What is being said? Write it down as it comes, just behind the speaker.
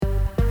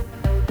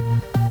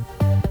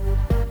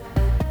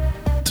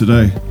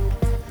today?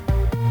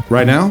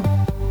 Right now?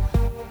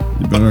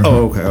 You better.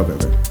 Okay.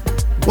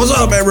 What's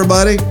up,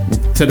 everybody?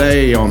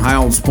 Today on High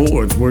on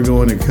Sports, we're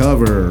going to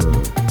cover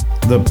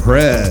the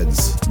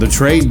Preds, the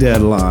trade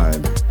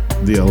deadline,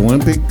 the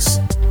Olympics,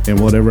 and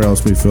whatever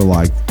else we feel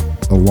like,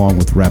 along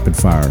with rapid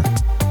fire.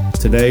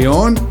 Today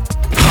on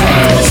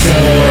High on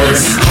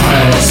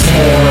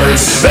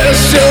Sports.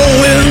 Best show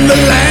in the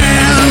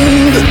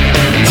land.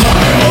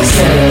 High on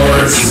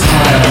Sports.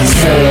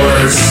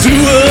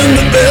 Doing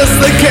the best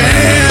they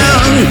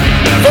can.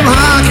 From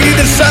hockey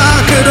to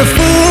soccer to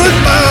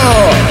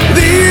football,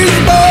 these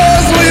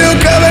boys will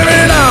cover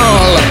it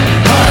all.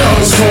 High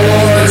on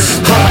Sports.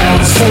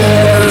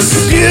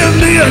 Give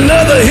me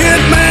another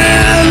hit,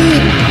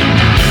 man.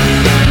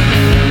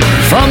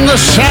 From the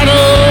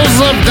shadows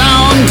of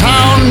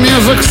downtown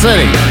Music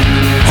City,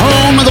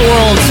 home of the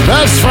world's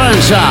best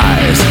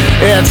franchise,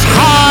 it's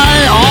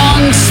High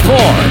on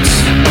Sports.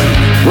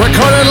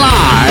 Recorded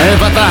live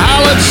at the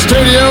Hallett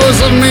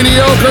Studios of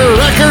Mediocre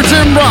Records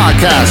and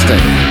Broadcasting.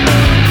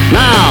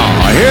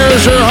 Now,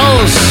 here's your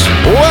hosts,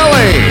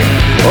 Willie,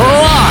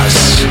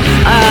 Ross,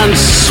 and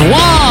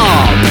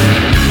Swamp.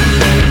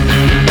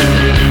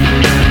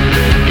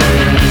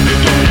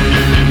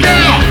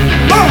 Yeah!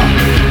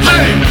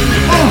 Hey!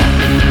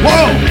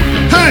 Whoa!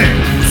 Hey!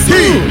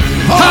 He!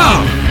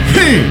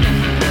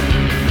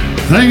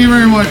 Thank you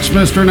very much,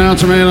 Mr.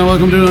 Announcer Man, and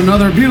welcome to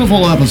another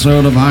beautiful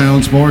episode of High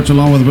on Sports.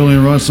 Along with Billy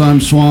and Russ, I'm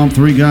Swamp,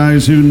 three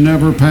guys who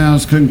never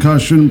passed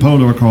concussion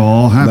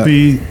protocol.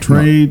 Happy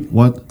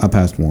what? I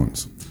passed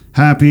once.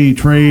 Happy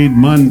Trade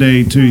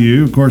Monday to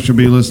you. Of course, you'll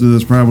be listening to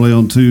this probably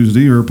on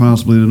Tuesday or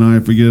possibly tonight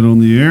if we get it on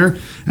the air.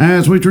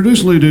 As we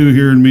traditionally do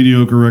here in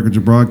Mediocre Records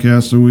of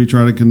Broadcasting, we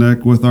try to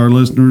connect with our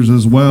listeners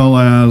as well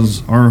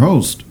as our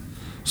host.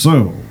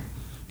 So,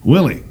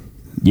 Willie.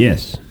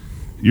 Yes.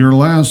 Your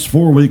last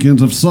 4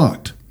 weekends have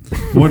sucked.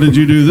 What did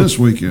you do this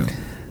weekend?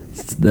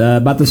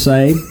 About the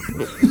same.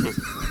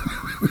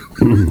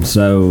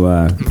 So,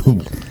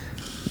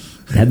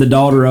 had the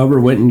daughter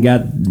over, went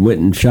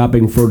and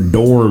shopping for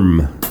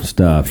dorm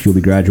stuff. She'll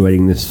be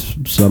graduating this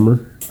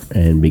summer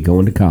and be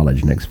going to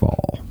college next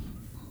fall.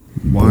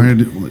 Why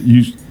did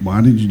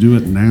you do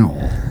it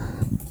now?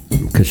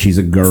 Because she's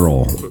a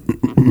girl.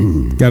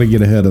 Got to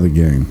get ahead of the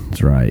game.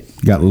 That's right.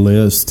 Got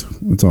list.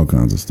 It's all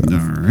kinds of stuff. All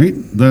right.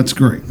 That's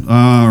great.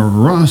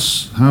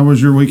 Russ, how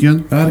was your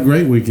weekend? I had a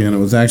great weekend. It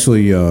was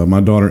actually my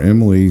daughter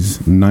Emily's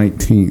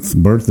 19th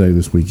birthday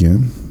this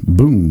weekend.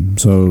 Boom.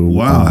 So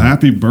wow,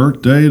 happy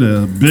birthday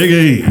to Big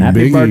E.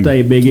 Happy Big birthday,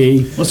 E. Big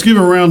E. Let's give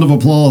a round of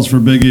applause for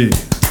Big E.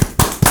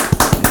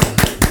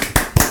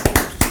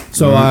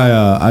 So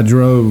I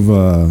drove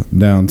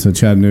down to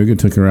Chattanooga,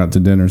 took her out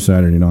to dinner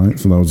Saturday night,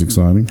 so that was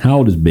exciting. How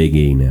old is Big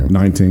E now?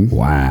 19.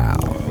 Wow.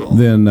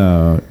 Then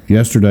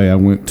yesterday I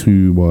went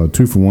to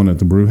 2 for 1 at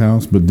the brew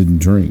house, but didn't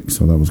drink,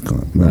 so that was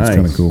kind of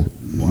cool.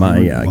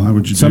 Why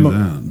would you do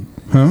that?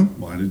 Huh?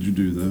 Why did you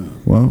do that?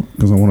 Well,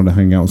 because I wanted to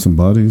hang out with some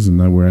buddies,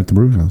 and they were at the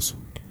brew house.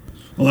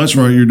 Well, that's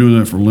right. You're doing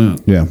that for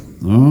Lent. Yeah.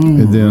 Oh.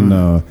 And then,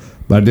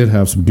 but I did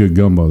have some good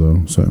gumbo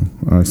though, so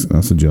I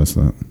suggest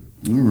that.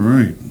 All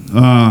right.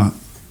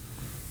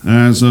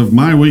 As of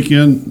my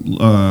weekend,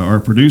 our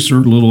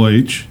producer, Little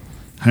H,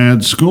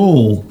 had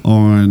school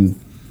on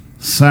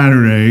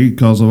Saturday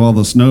because of all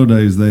the snow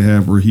days they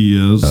have where he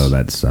is. Oh,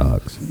 that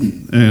sucks.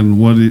 And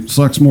what it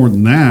sucks more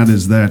than that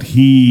is that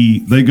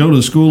they go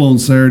to school on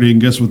Saturday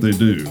and guess what they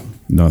do?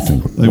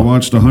 Nothing. They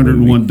watched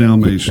 101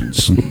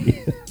 Dalmatians.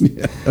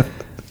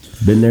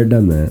 Been there,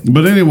 done that.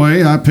 But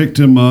anyway, I picked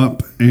him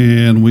up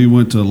and we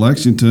went to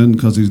Lexington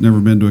because he's never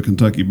been to a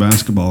Kentucky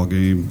basketball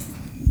game.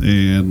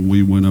 And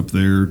we went up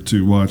there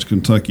to watch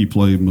Kentucky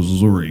play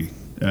Missouri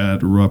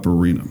at Rupp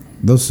Arena.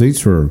 Those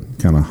seats were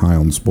kind of high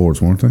on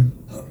sports, weren't they?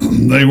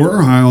 They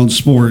were high on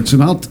sports,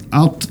 and I'll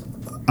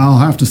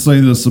have to say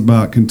this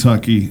about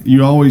Kentucky.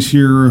 You always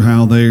hear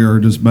how they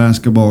are just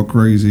basketball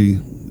crazy,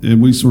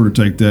 and we sort of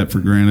take that for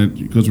granted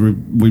because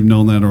we've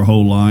known that our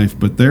whole life.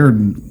 But they were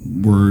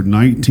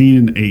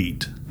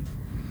 19-8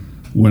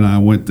 when I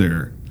went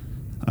there,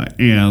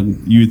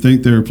 and you'd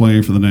think they were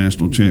playing for the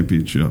national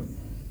championship.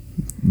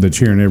 The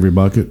cheering every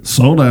bucket.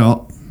 Sold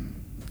out.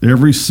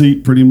 Every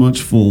seat pretty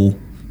much full.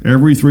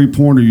 Every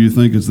three-pointer you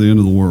think is the end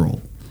of the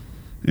world.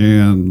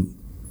 And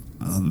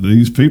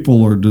these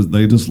people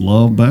they just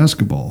love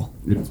basketball.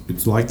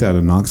 It's like that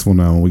in Knoxville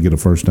now when we get a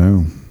first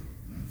down.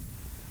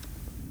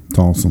 It's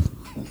awesome.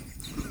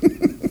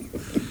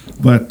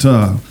 But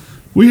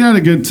we had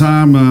a good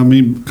time. I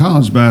mean,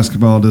 college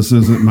basketball just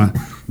isn't my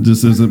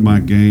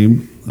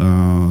game.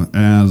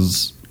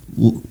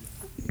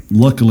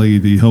 Luckily,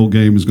 the whole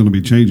game is going to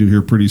be changing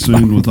here pretty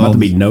soon. With all to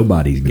be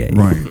nobody's game.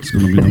 Right, it's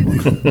going to be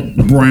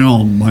nobody.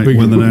 Brown might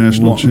win the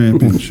national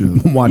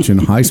championship. I'm watching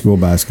high school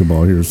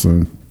basketball here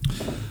soon.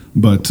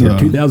 But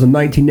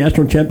 2019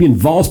 national champion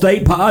Vol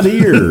State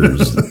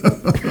Pioneers.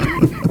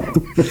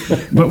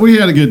 But we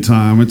had a good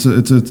time.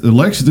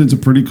 Lexington's a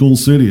pretty cool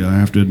city, I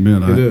have to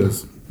admit. It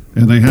is.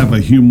 And they have a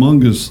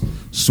humongous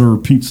Sir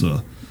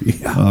Pizza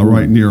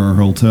right near our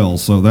hotel.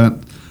 So that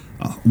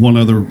One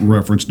other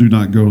reference: do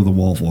not go to the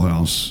Waffle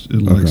House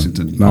in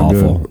Lexington. Not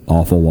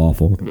Awful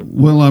waffle.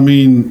 Well, I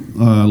mean,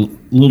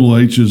 Little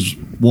H's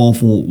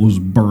waffle was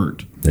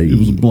burnt. It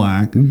was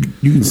black. You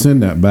can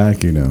send that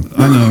back, you know.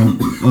 I know.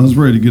 I was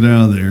ready to get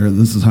out of there.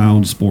 This is High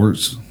on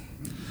Sports.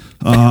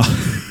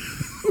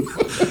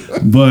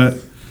 But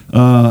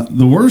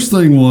the worst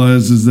thing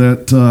is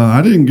that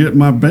I didn't get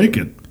my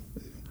bacon.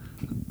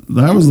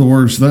 That was the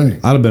worst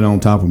thing. I'd have been on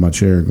top of my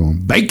chair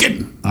going,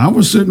 bacon! I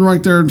was sitting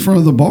right there in front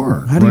of the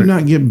bar. How do you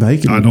not get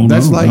bacon? I don't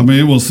That's know. Like, I mean,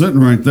 it was sitting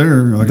right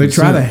there. Like they I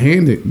try said. to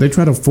hand it. They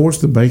try to force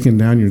the bacon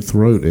down your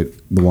throat at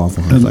the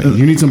Waffle House. Like,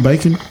 you need some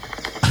bacon?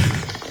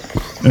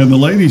 And the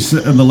lady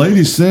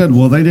said,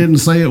 "Well, they didn't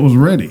say it was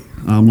ready."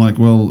 I'm like,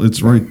 "Well,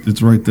 it's right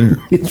there.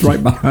 It's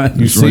right behind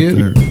You It's see right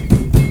it?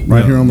 there,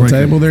 Right here on the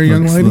table there,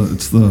 young lady?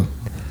 It's the.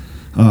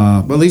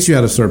 Well, at least you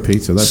had a served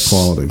pizza. That's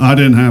quality. I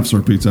didn't have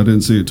Sir Pizza. I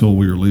didn't see it till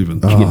we were leaving.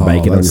 you get bacon on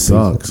that your pizza?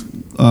 sucks.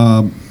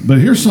 But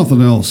here's something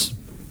else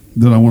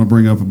that I want to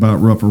bring up about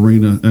Rupp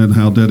Arena and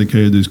how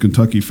dedicated these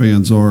Kentucky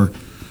fans are.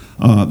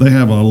 They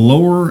have a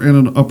lower and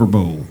an upper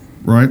bowl,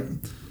 right?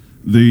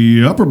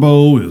 The upper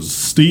bowl is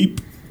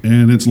steep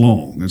and it's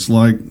long. It's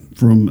like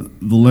from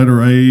the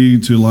letter A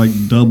to like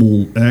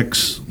double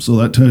X. So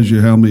that tells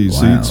you how many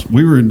Wow. seats.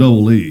 We were in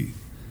double E.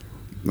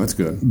 That's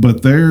good.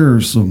 But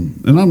there's some,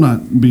 and I'm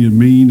not being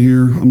mean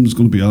here. I'm just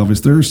going to be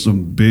obvious. There's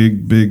some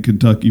big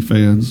Kentucky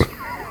fans,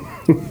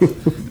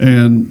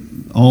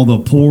 and all the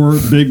poor,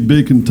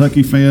 big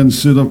Kentucky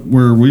fans sit up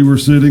where we were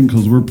sitting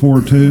because we're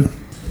poor too.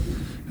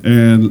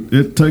 And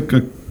it took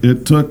a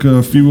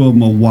few of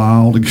them a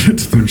while to get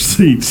to their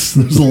seats.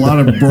 There's a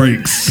lot of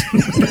breaks.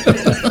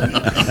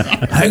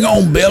 Hang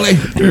on, Billy.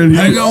 And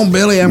Hang on,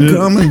 Billy. I'm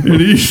coming.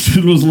 And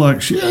Easton was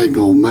like, "She ain't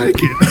gonna make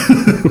it."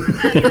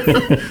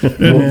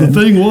 And the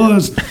thing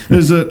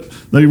is that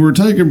they were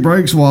taking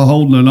breaks while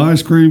holding an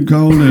ice cream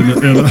cone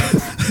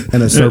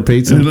And a served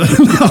pizza.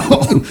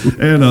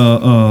 and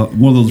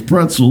one of those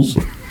pretzels,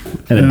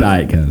 And a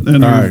Diet Coke.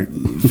 and All her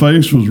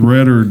face was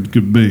redder than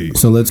could be.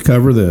 So let's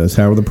cover this.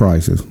 How are the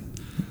prices?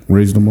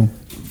 Reasonable?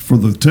 For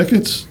the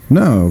tickets,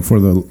 No, for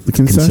the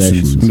concessions.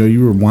 Concessions. You know,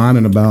 you were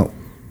whining about.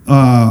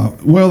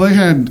 well, they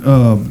had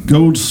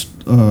gold.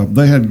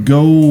 They had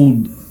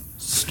Gold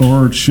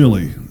Star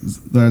Chili.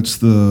 That's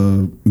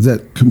the Is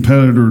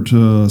competitor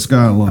to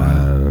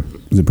Skyline.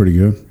 it pretty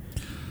good?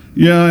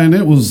 Yeah, and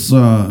it was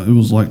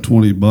like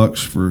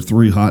 $20 for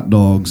 3 hot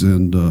dogs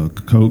and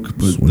Coke,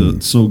 but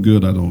it's so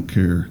good I don't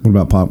care. What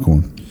about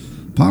popcorn?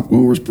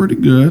 Popcorn was pretty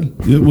good.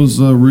 It was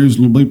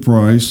reasonably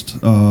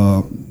priced.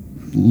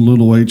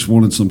 Little H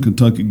wanted some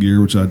Kentucky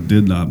gear, which I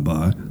did not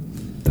buy.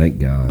 Thank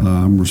God.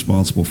 I'm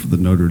responsible for the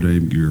Notre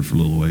Dame gear for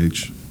Little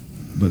H,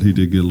 but he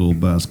did get a little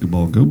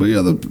basketball go. But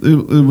yeah,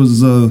 it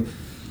was the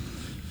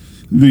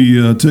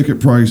ticket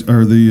price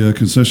or the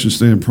concession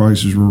stand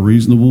prices were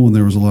reasonable, and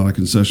there was a lot of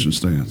concession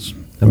stands.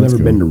 I've never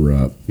good. been to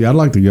Rupp. Yeah, I'd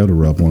like to go to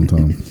Rupp one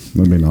time.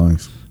 That'd be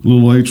nice.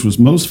 Little H was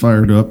most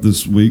fired up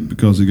this week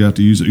because he got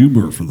to use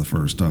Uber for the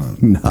first time.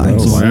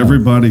 Nice. So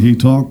everybody he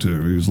talked to,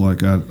 he was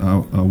like, I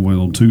went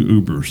on 2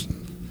 Ubers.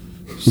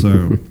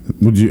 So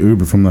Would you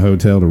Uber from the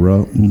hotel to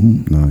Rupp?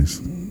 Mm-hmm. Nice.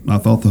 I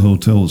thought the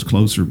hotel was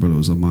closer, but it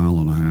was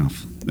 1.5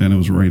 miles. And it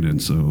was raining,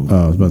 so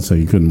I was about to say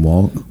you couldn't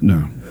walk.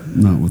 no,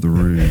 not with the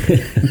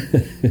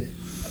rain.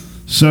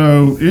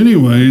 So,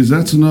 anyways,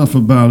 that's enough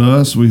about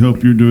us. We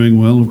hope you're doing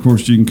well. Of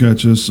course, you can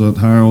catch us at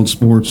High on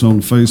Sports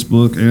on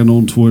Facebook and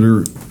on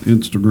Twitter,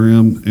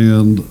 Instagram,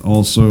 and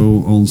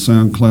also on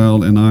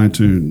SoundCloud and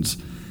iTunes.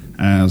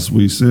 As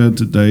we said,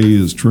 today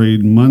is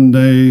Trade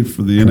Monday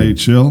for the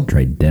NHL.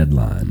 Trade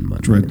deadline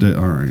Monday.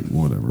 All right,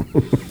 whatever.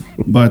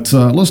 But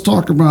let's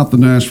talk about the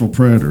Nashville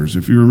Predators.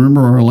 If you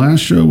remember our last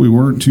show, we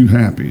weren't too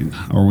happy.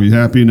 Are we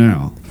happy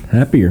now?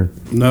 Happier.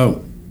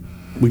 No,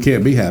 we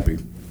can't be happy.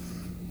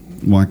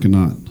 Why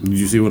cannot? Did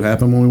you see what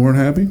happened when we weren't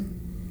happy?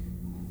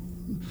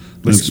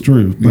 That's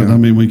true. But yeah. I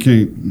mean, we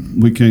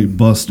can't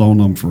bust on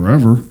them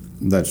forever.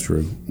 That's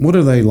true. What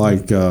do they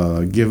like?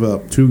 Give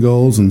up 2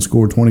 goals and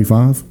score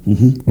 25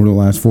 over the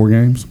last 4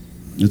 games?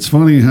 It's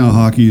funny how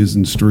hockey is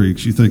in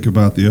streaks. You think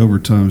about the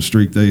overtime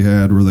streak they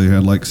had where they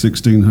had like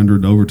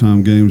 1,600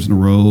 overtime games in a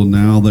row.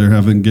 Now they're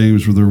having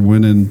games where they're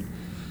winning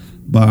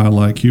by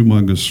like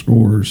humongous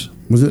scores.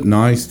 Was it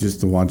nice just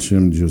to watch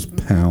them just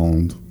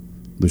pound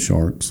the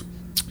Sharks?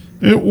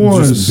 It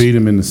was. Just beat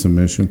them into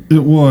submission.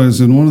 It was,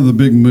 and one of the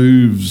big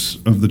moves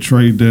of the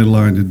trade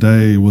deadline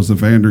today was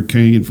Evander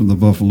Kane from the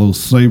Buffalo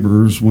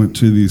Sabres went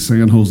to the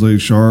San Jose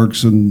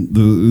Sharks, and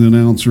the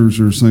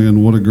announcers are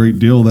saying what a great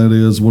deal that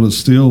is, what a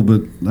steal,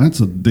 but that's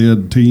a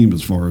dead team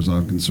as far as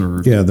I'm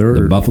concerned. Yeah, they're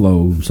The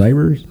Buffalo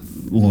Sabres?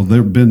 Well,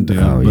 they've been dead,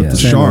 Oh, but yeah. the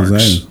San Sharks,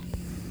 Jose.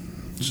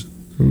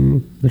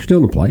 They're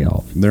still in the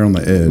playoffs. They're on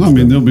the edge. I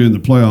mean, they'll be in the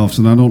playoffs,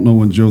 and I don't know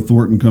when Joe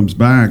Thornton comes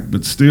back,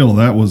 but still,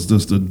 that was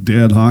just a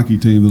dead hockey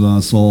team that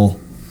I saw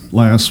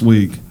last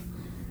week.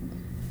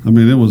 I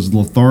mean, it was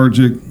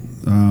lethargic.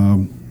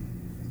 I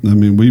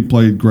mean, we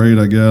played great,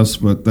 I guess,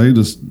 but I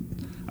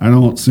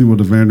don't see what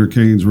Evander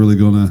Kane's really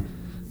going to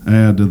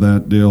add to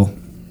that deal.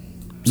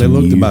 they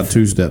looked youth. about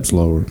 2 steps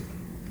lower.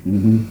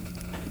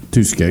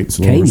 2 skates.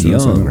 Kane's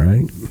lower, young,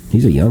 right?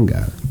 He's a young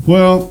guy.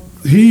 Well,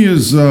 he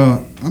is.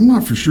 I'm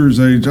not for sure his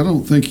age. I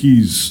don't think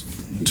he's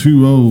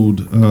too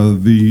old.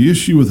 The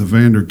issue with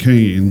Evander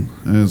Kane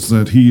is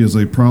that he is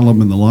a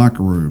problem in the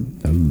locker room,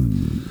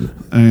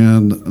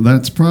 and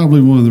that's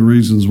probably one of the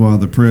reasons why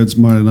the Preds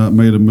might have not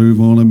made a move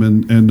on him,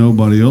 and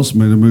nobody else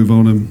made a move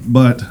on him.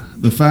 But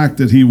the fact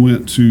that he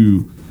went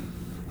to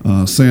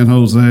San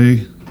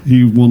Jose,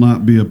 he will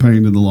not be a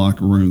pain in the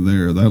locker room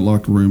there. That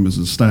locker room is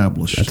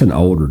established. That's an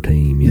older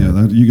team.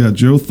 Yeah, you got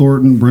Joe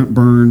Thornton, Brent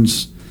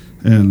Burns,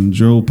 and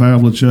Joe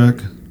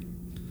Pavlicek.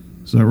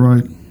 Is that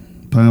right?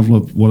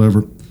 Pavlov,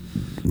 whatever.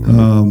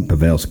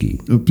 Pavelski.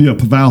 Yeah,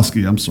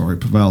 Pavelski. I'm sorry,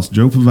 Pavelski.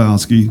 Joe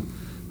Pavelski.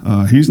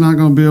 He's not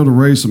going to be able to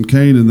raise some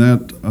cane in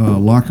that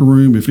locker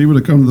room. If he would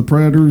have come to the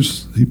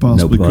Predators, he No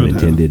possibly pun could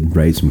have. intended.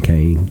 Raise some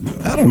cane.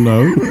 I don't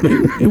know.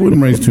 It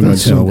wouldn't raise too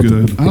That's much hell so with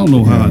good. I don't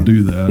know how I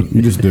do that.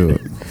 You just do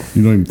it.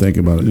 You don't even think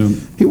about it. Yeah.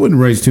 He wouldn't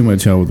raise too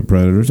much hell with the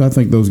Predators. I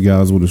think those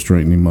guys would have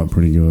straightened him up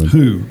pretty good.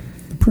 Who?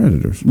 The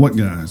Predators. What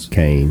guys?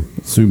 Kane.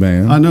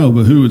 Subban. I know,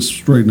 but who would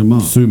straighten him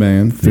up?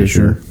 Subban.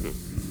 Fisher.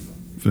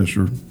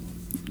 Fisher.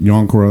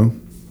 Yonkro.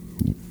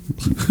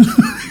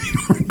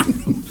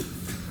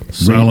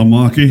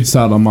 Salamaki.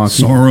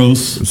 Salamaki.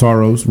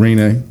 Soros.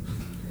 Rene.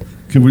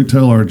 Can we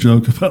tell our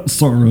joke about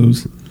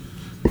Soros?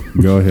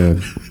 Go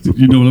ahead.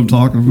 You know what I'm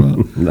talking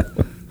about?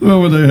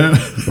 Well, when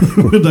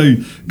they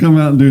come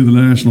out and do the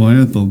national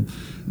anthem,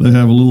 they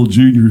have a little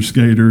junior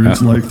skater.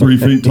 It's like 3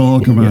 feet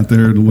tall. Come out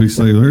there, and we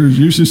say, "There's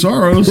UC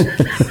Soros."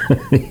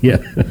 Yeah.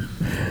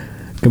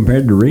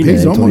 Compared to Rene,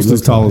 He's that's what he almost as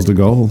looks tall like. as the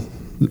goal.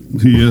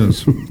 He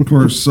is. Of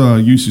course,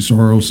 UC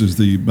Soros is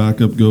the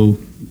backup goal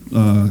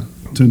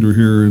tender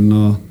here in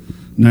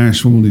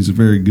Nashville, and he's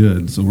very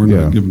good. So we're not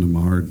Yeah. giving him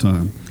a hard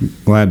time.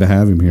 Glad to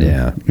have him here.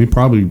 Yeah. He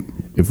probably,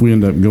 if we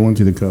end up going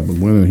to the Cup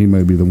and winning, he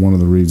may be one of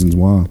the reasons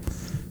why.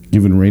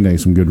 Giving Rene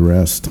some good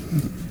rest.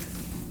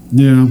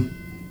 Yeah.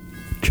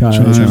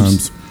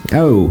 Chimes.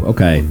 Oh,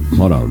 okay.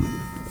 Hold on.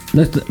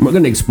 We're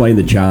going to explain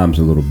the chimes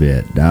a little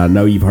bit. I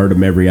know you've heard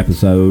them every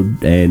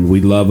episode, and we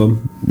love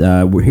them.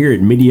 We're here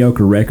at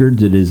Mediocre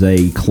Records. It is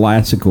a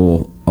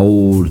classical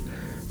old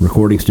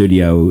recording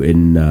studio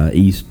in not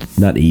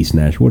East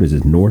Nashville. What is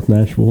it? North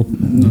Nashville?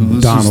 No,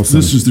 Donaldson.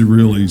 this is the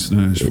real East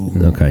Nashville.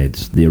 Okay,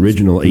 it's the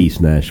original East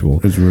Nashville.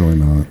 It's really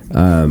not.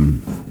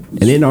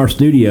 And in our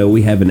studio,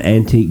 we have an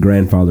antique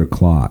grandfather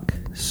clock.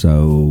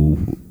 So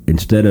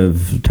instead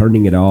of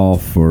turning it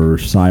off or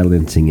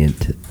silencing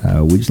it,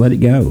 we just let it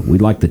go. We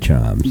like the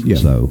chimes. Yeah.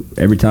 So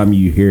every time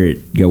you hear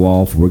it go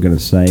off, we're going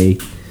to say,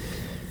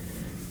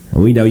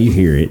 and we know you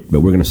hear it, but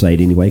we're going to say it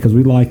anyway because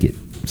we like it.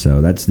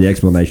 So that's the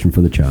explanation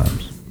for the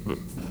chimes.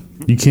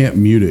 You can't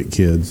mute it,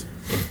 kids.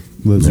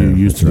 Those No, who are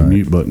used to that's the right.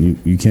 mute button,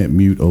 you can't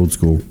mute old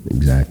school.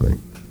 Exactly.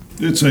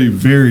 It's a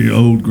very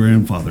old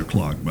grandfather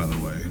clock, by the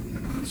way.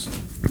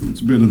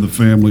 It's been in the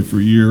family for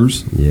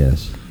years.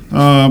 Yes.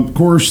 Of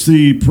course,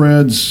 the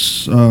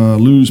Preds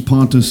lose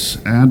Pontus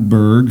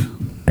Adberg.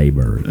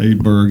 Aberg.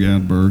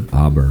 Adberg.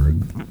 I've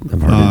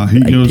heard it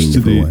 18 He goes to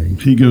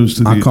different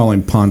ways. I call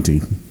him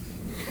Ponty.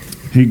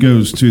 He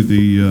goes to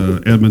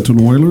the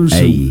Edmonton Oilers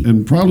Hey.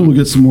 and probably will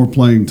get some more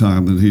playing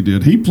time than he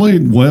did. He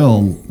played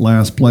well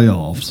last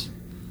playoffs,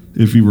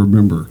 if you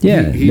remember.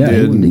 Yeah, He yeah,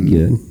 did.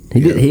 He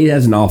good. He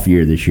has an off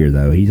year this year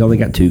though. He's only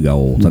got 2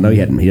 goals. I know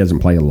he doesn't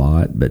play a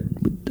lot, but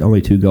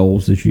only 2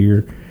 goals this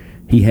year.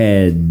 He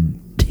had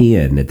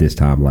 10 at this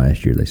time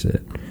last year. They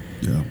said.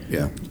 Yeah.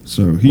 Yeah.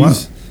 So he's.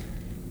 What?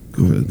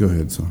 Go ahead. Go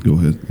ahead, son. Go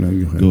ahead. No,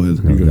 go ahead. Go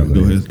ahead. No, Go go ahead.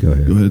 Go ahead. ahead. Go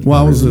ahead. Go ahead. Well,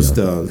 I was just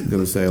going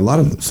to say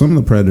some of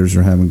the Predators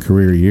are having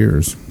career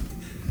years.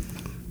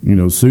 You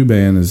know,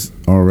 Subban has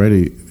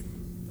already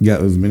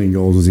got as many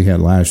goals as he had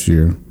last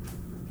year.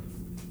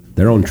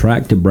 They're on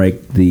track to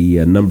break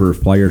the number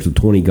of players with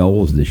 20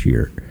 goals this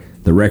year.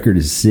 The record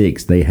is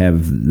 6.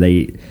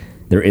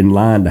 They're in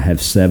line to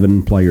have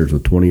 7 players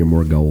with 20 or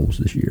more goals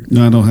this year.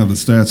 No, I don't have the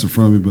stats in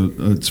front of me,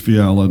 but it's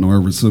Fiala and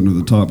Arvidsson are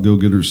the top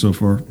go-getters so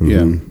far.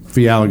 Yeah.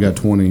 Fiala got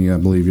 20, I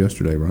believe,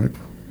 yesterday, right?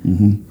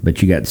 But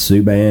you got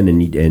Subban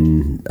and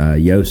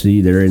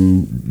Yossi.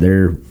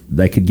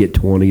 They could get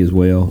 20 as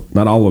well.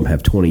 Not all of them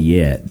have 20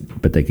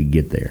 yet, but they could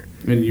get there.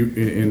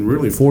 And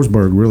really,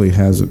 Forsberg really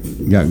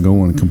hasn't got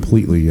going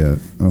completely yet.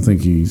 I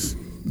think he's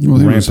Well,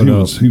 ramping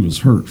up. he was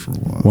hurt for a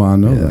while. Well, I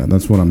know that.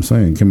 That's what I'm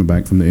saying. Coming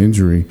back from the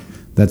injury,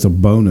 that's a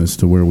bonus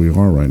to where we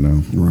are right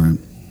now. Right.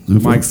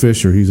 Mike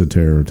Fisher, he's a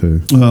terror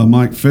too.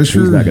 Mike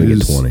Fisher He's not gonna get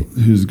is 20.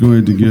 He's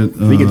going to get.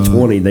 If he gets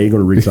 20, they're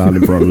going to re-sign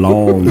him for a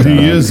long time.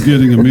 He is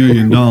getting $1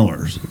 million.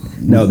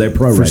 No, they're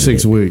prorated For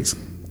 6 weeks.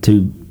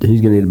 He's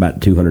going to need about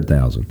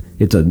 $200,000.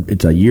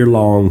 It's a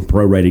year-long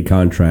prorated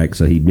contract,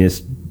 so he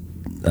missed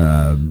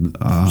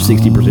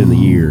 60% of the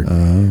year.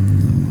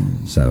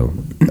 So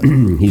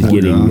he's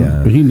getting.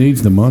 But he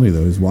needs the money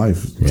though. His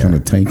wife's kind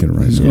of tanking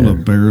right He's now. going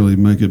to barely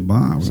make it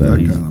by with So that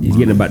he's, kind of he's money.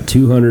 getting about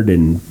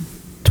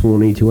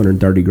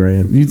 230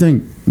 grand. You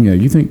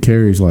think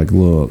Carey's like,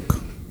 look,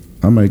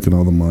 I'm making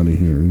all the money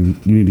here. You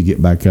need to get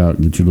back out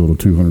and get your little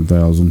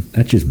 200,000.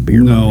 That's just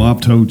beer. No,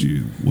 I've told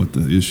you what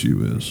the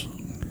issue is.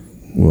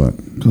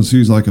 What? Because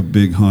he's like a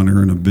big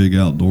hunter and a big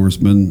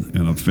outdoorsman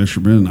and a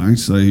fisherman. I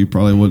say he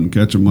probably wouldn't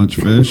catch much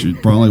fish. He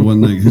probably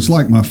wouldn't. He's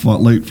like my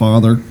late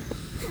father.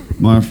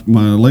 My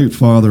late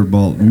father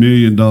bought $1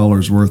 million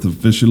worth of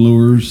fishing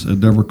lures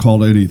and never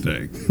caught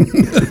anything.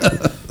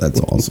 That's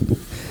awesome.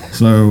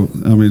 So,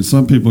 I mean,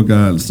 some people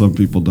got it and some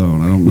people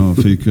don't. I don't know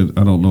if he could.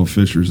 I don't know if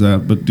Fisher's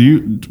that. But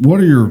what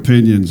are your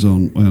opinions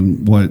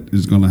on what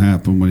is going to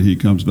happen when he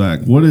comes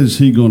back? What is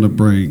he going to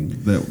bring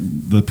that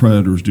the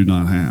Predators do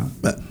not have?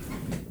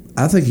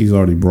 I think he's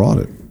already brought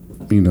it.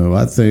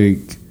 I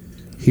think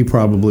he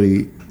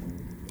probably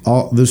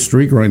this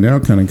streak right now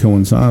kind of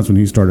coincides when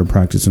he started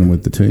practicing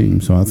with the team.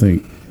 So I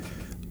think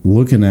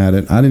looking at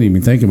it, I didn't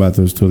even think about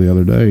this till the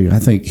other day. I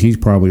think he's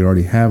probably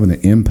already having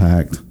an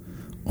impact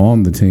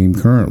on the team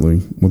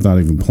currently without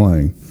even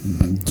playing.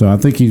 Mm-hmm. So I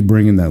think he's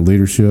bringing that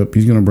leadership.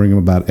 He's going to bring him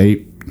about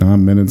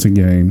 8-9 minutes a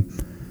game,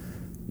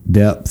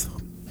 depth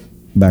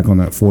back on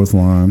that fourth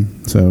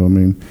line. So, I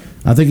mean,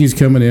 I think he's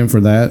coming in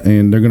for that,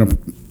 and they're going to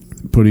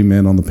put him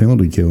in on the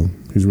penalty kill.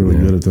 He's really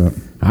good at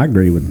that. I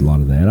agree with a lot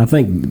of that. I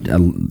think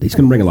he's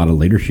going to bring a lot of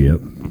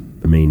leadership.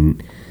 I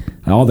mean,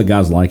 all the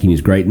guys like him.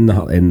 He's great in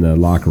the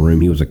locker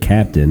room. He was a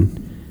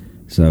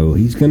captain, so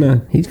he's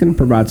gonna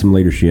provide some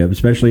leadership,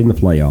 especially in the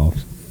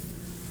playoffs.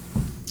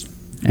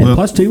 And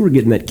plus, too, we're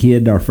getting that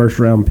kid, our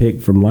first-round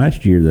pick from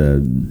last year.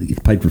 He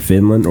played for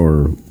Finland,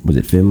 or was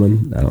it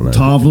Finland? I don't know.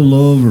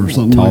 Tavlov or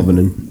something.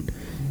 Tolvanen.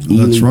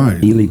 That's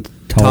right. Eli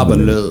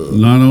Tolvanen.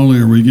 Not only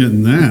are we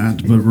getting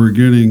that, but we're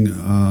getting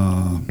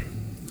a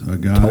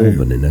guy.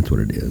 Tolvanen, that's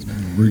what it is.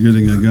 We're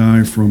getting a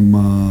guy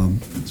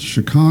from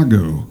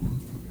Chicago.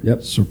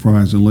 Yep.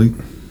 Surprisingly,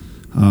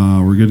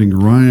 we're getting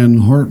Ryan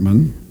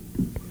Hartman.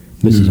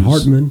 Mrs.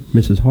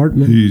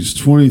 Hartman. He's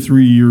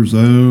 23 years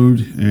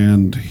old,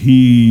 and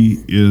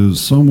he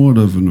is somewhat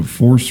of an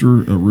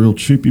enforcer, a real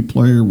chippy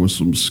player with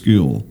some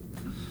skill.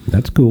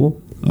 That's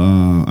cool.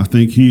 I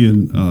think he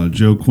and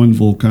Joe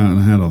Quenneville kind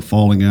of had a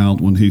falling out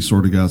when he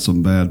sort of got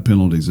some bad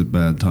penalties at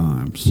bad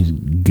times. He's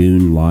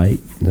goon light.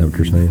 Is that what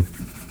you're saying?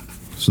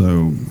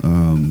 So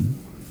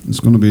it's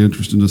going to be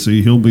interesting to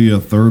see. He'll be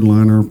a third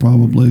liner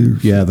probably.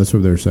 Yeah, that's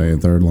what they're saying.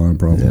 Third line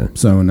probably. Yeah.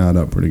 Sewing that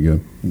up pretty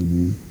good.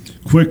 Mm-hmm.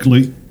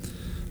 Quickly.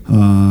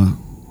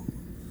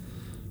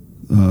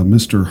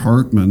 Mr.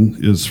 Hartman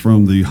is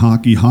from the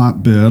hockey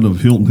hotbed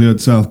of Hilton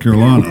Head, South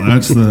Carolina.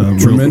 That's the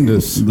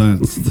tremendous.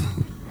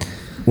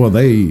 Well,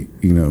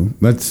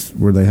 that's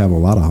where they have a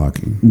lot of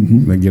hockey.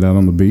 Mm-hmm. They get out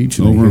on the beach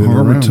and over in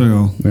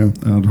Harbortown.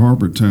 Yeah, out at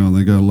Harbortown,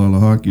 they got a lot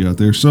of hockey out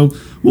there. So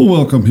we'll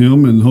welcome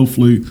him, and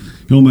hopefully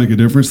he'll make a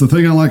difference. The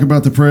thing I like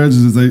about the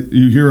Preds is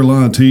you hear a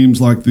lot of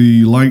teams like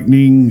the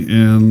Lightning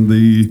and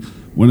the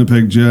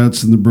Winnipeg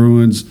Jets and the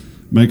Bruins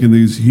making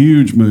these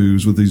huge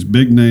moves with these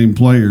big name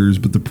players,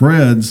 but the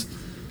Preds,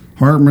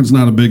 Hartman's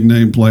not a big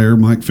name player,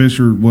 Mike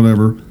Fisher,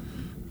 whatever.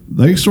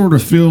 They sort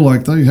of feel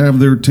like they have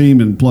their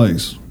team in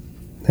place.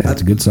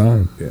 That's a good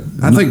sign. Yeah.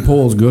 I think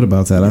Paul's good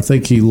about that. I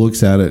think he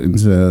looks at it and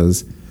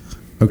says,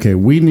 okay,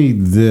 we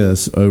need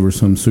this over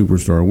some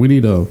superstar. We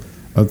need a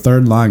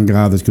third line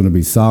guy that's going to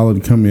be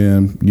solid, come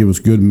in, give us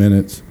good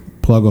minutes,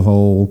 plug a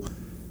hole,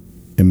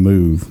 and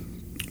move.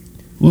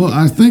 Well,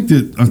 I think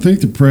the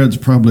Preds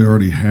probably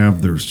already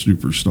have their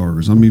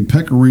superstars. I mean,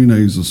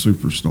 Pekarine's a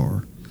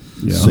superstar.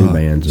 Yeah.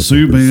 Subban's a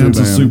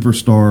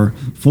superstar.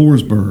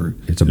 Forsberg.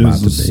 It's about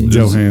to be.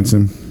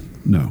 Johansson.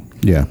 No.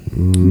 Yeah.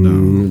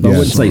 No. I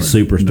wouldn't say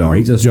superstar. No.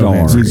 He's a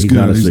star. He's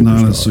not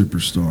a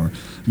superstar.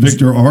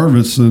 Victor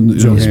Arvidsson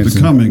is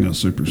becoming a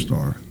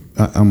superstar.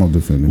 I'm gonna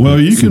defend him. Well,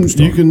 you can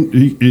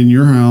in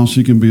your house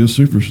you can be a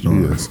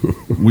superstar. Yes.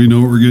 We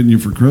know what we're getting you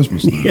for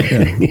Christmas now.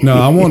 Yeah. No,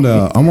 I want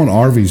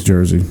Arvy's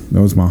jersey.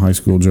 That was my high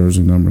school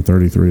jersey, number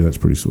 33. That's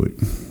pretty sweet.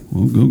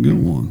 Well, go get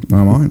one.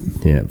 I might.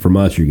 Yeah, from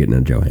us you're getting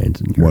a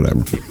Johansson.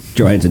 Whatever.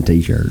 Johansson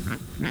T-shirt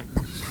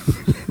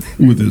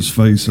with his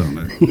face on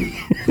it.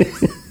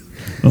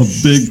 A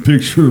big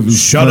picture of his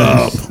face. Shut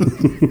up.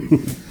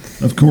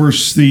 Of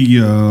course,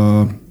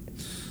 the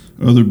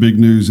other big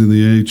news in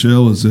the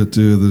AHL is that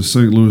the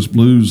St. Louis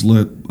Blues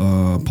let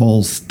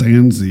Paul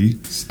Stastny,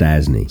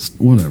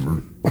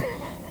 whatever,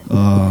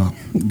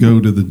 go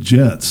to the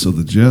Jets. So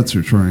the Jets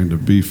are trying to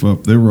beef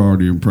up their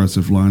already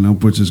impressive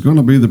lineup, which is going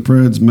to be the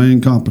Preds' main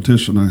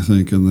competition, I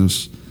think, in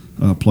this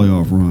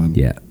playoff run.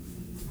 Yeah.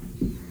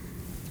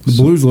 The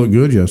Blues looked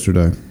good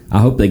yesterday. I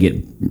hope they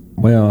get,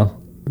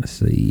 well, let's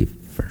see.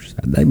 First,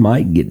 they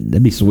might get,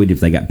 that'd be sweet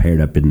if they got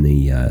paired up in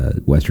the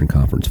Western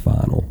Conference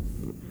Final.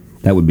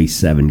 That would be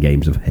 7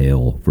 games of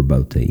hell for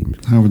both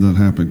teams. How would that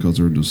happen? Because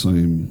they're the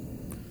same.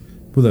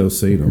 Well, they'll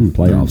seed them. In the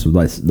playoffs,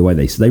 the way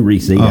they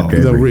reseed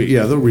after every.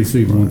 They'll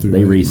reseed one through.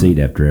 They reseed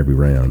after every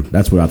round.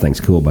 That's what I think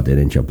is cool about the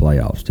NHL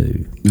playoffs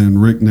too.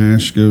 And Rick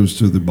Nash goes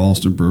to the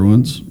Boston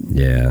Bruins.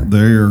 Yeah,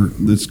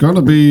 it's going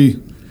to be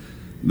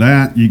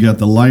that you got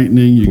the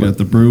Lightning, you got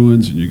the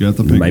Bruins, and you got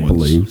the Penguins. Maple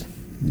Leafs.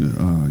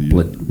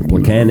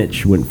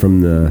 Plekanec went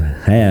from the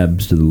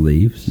Habs to the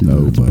Leafs.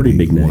 That's a pretty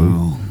big name.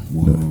 Wow.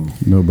 Whoa.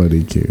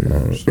 Nobody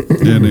cares.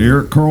 And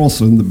Erik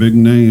Karlsson, the big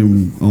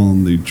name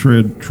on the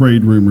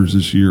trade rumors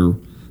this year,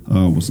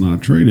 was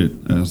not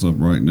traded as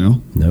of right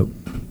now. Nope.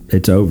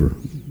 It's over.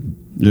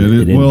 Yeah,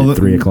 It ended at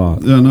 3 o'clock.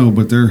 I know,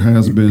 but there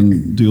has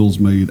been deals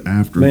made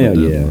after Well,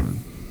 the yeah. deadline.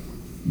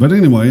 But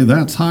anyway,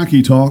 that's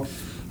hockey talk.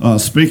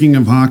 Speaking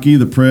of hockey,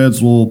 the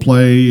Preds will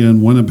play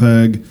in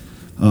Winnipeg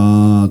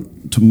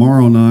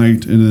tomorrow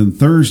night, and then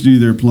Thursday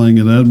they're playing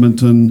in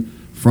Edmonton.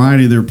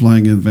 Friday they're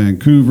playing in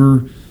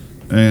Vancouver,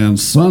 and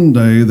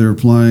Sunday they're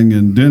playing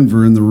in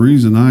Denver. And the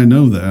reason I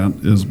know that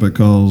is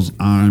because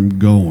I'm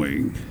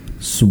going.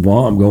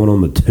 Swamp going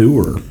on the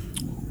tour.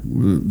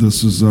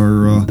 This is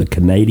our The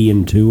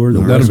Canadian tour.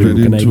 The Our Western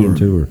Canadian Canadian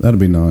tour. tour. That'll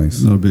be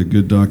nice. that'll be a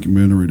good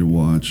documentary to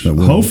watch. That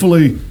will.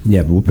 Hopefully.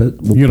 Yeah, but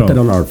we'll put that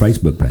on our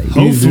Facebook page. You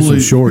can do some Hopefully-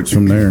 shorts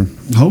from there.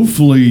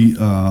 Hopefully,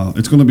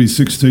 it's going to be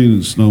 16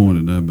 and snowing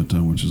in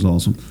Edmonton, which is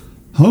awesome.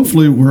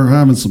 Hopefully, we're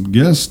having some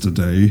guests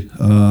today.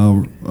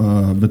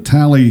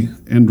 Vitaly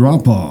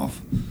Andropov,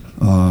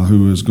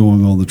 who is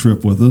going on the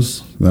trip with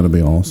us. That'll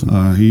be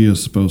awesome. He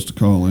is supposed to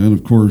call in.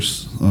 Of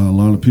course, a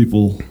lot of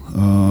people,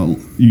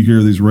 you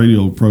hear these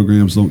radio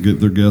programs don't get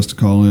their guests to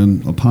call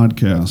in. A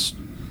podcast,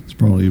 it's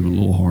probably even a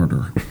little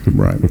harder.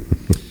 Right.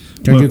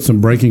 Can I get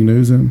some breaking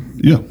news in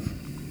Yeah.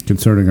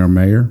 concerning our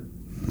mayor?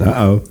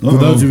 Uh-oh. For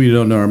those of you who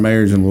don't know, our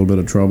mayor's in a little bit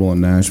of trouble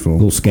in Nashville.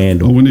 Little Oh,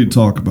 scandal. we need to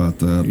talk about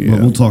that. Yeah.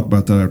 But we'll talk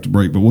about that after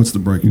break. But what's the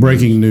breaking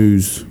Breaking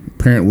news.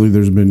 Apparently,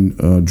 there's been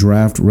a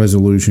draft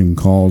resolution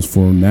calls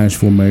for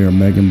Nashville Mayor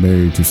Megan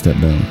Barry to step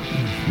down.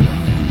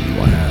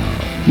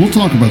 We'll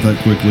talk about that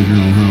quickly here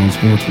on High on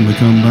Sports when we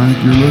come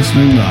back. You're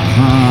listening to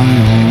High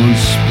on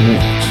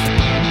Sports.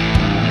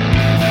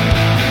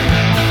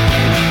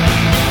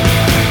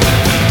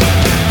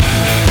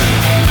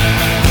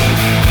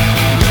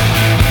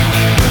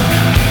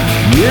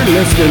 You're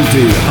listening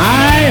to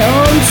High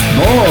on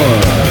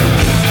Sports.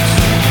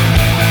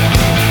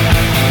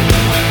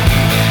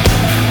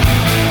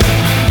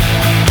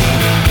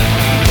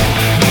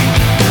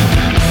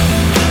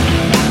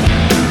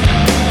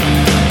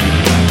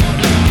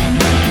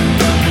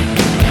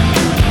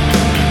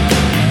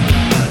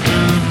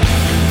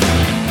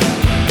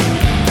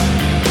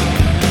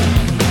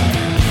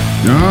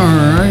 All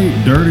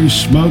right, Dirty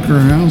Smoker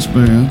House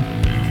Band.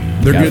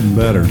 They're getting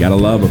better. Gotta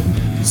love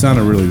them.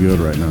 Sounding really good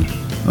right now.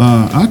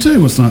 I'll tell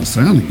you what's not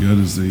sounding good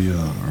is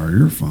our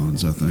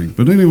earphones, I think.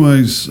 But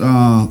anyways,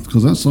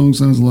 because that song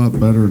sounds a lot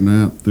better than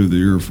that through the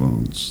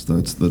earphones.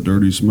 That's the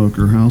Dirty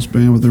Smoker House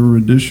Band with their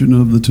rendition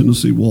of the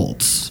Tennessee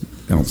Waltz.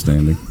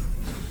 Outstanding.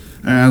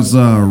 As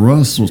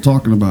Russ was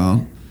talking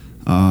about,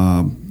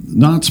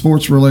 not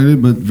sports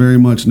related, but very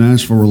much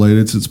Nashville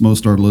related, since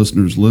most of our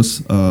listeners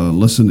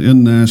listen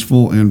in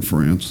Nashville and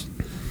France,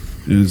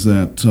 is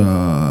that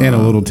And a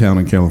little town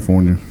in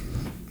California.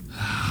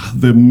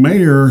 the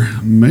mayor,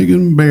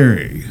 Megan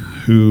Barry,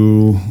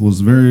 who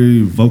was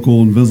very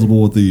vocal and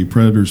visible with the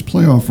Predators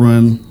playoff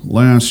run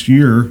last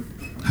year,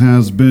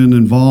 has been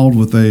involved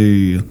with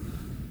a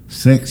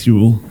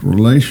sexual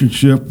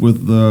relationship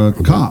with the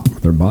cop,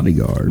 Their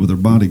bodyguard. with her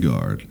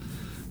bodyguard.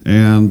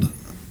 And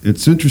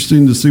it's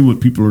interesting to see what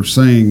people are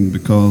saying,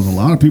 because a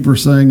lot of people are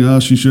saying,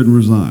 she shouldn't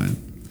resign.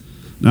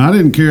 Now, I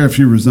didn't care if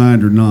she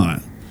resigned or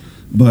not.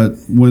 But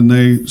when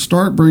they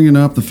start bringing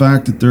up the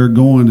fact that they're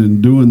going and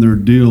doing their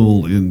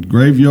deal in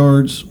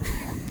graveyards,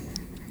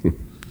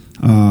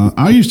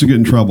 I used to get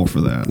in trouble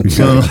for that.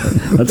 So,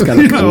 That's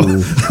kind of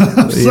cool.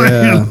 I'm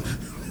saying,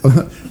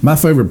 My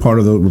favorite part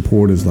of the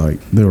report is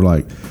they were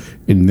like,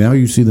 and now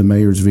you see the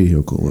mayor's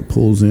vehicle. It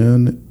pulls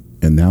in,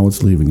 and now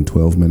it's leaving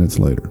 12 minutes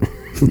later.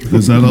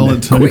 is that all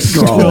it Quick takes?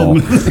 draw.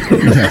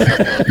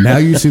 Now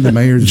you see the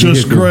mayor's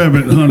Just vehicle. grab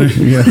it, honey.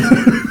 Yeah.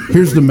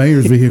 Here's the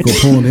mayor's vehicle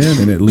pulling in,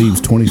 and it leaves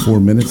 24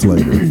 minutes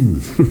later.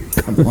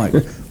 I'm like,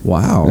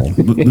 wow.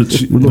 But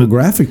she, A little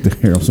graphic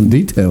there, some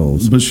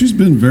details. but she's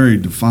been very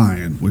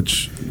defiant,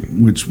 which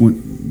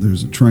when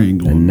there's a train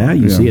going. And now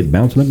you Yeah. see it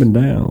bouncing up and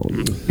down.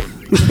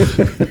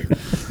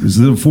 Is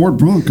it a Ford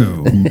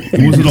Bronco?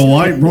 Was it a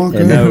white Bronco?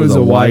 And that it was was a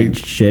a white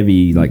white-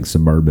 Chevy, like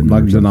Suburban.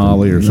 Like or something.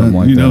 Denali or something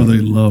like you that. know they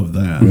love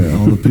that.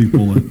 All the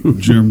people at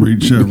Jim Reed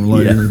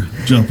Chevrolet Yeah.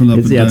 are jumping up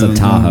and Yeah, it's down. a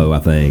Tahoe, I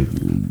think,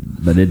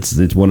 but it's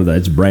one of the.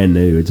 It's brand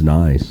new. It's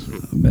nice,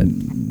 but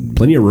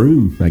plenty of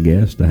room, I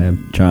guess, to have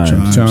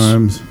chimes.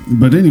 Chimes.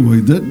 But anyway,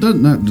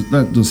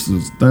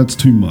 that's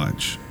too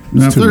much.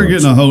 Now, if too they're much.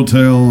 getting a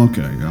hotel,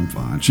 okay, I'm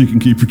fine. She can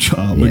keep her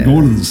job. But Yeah.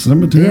 going to the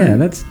cemetery, Yeah,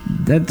 that's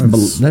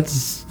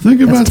think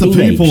about the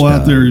teenage people out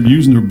stuff. there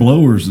using their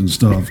blowers and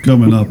stuff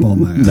coming up on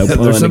that. No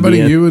pun There's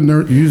somebody again.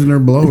 using their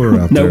blower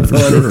out No there. for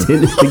pun sure.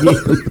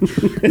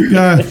 intended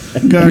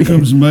again. guy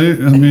comes,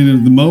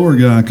 the mower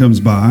guy comes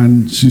by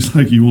and she's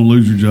like, "You want to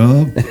lose your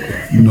job?"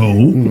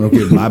 No,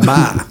 Okay,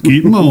 bye-bye.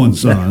 keep mowing,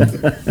 son.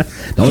 The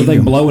only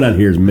thing blowing out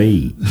here is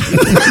me.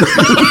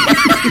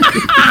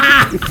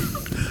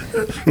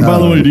 By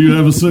the way, do you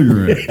have a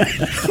cigarette?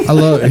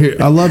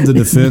 I love the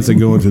defense of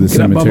going to the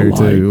Can I bubble cemetery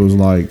light? too. It was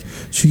like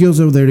she goes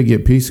over there to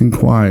get peace and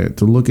quiet,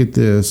 to look at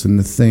this and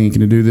to think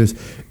and to do this.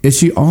 And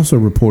she also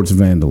reports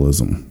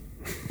vandalism.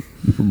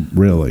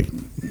 Really?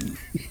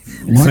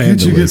 Why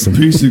can't you get Vandalism.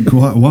 peace and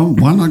quiet?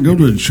 Why not go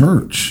to a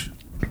church?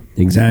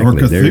 Exactly.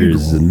 cathedral.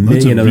 There's a That's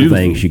million other beautiful-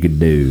 thing she could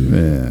do.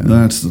 Yeah.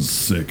 That's the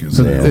sickest.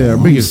 Our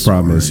biggest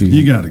problem is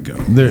you got to go.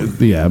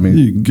 Yeah, I mean,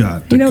 You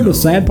got to You know, go. the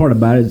sad part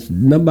about it is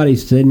nobody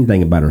said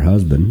anything about her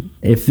husband.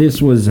 If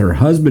this was her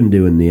husband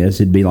doing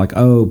this, it'd be like,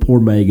 oh, poor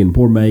Megan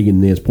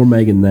this, poor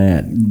Megan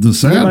that. The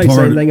sad Nobody said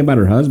part. anything about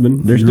her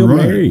husband. They're You're still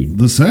right. married.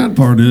 The sad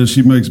part is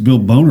she makes Bill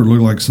Boner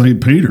look like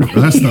St. Peter.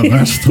 That's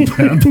the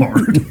bad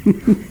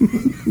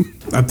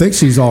part. I think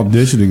she's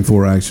auditioning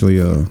for actually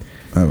a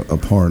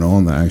part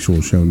on the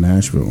actual show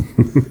Nashville,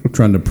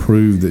 trying to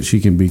prove that she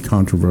can be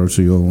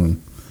controversial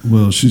and.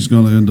 Well, she's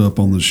going to end up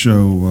on the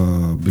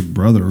show Big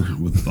Brother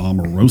with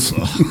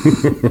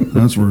Omarosa.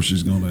 That's where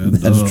she's going to end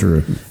up. That's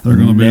true. They're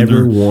going to be in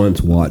Never there. once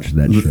watched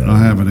that show. I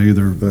haven't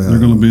either. They're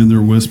going to be in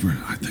there whispering.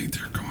 I think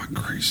they're going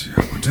crazy.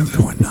 I went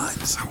to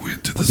nuts. I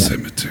went to the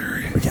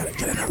cemetery. We gotta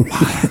get in our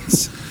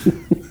lines.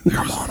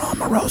 Come on,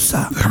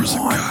 Omarosa. There was a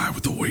guy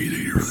with a weed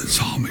eater that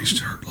saw me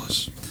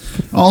shirtless.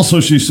 Also,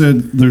 she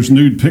said there's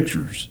nude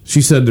pictures.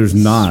 She said there's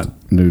not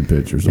nude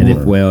pictures. And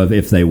of her.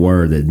 if they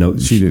were,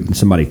 that She didn't.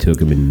 somebody took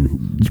them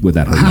and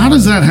without her. How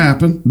does that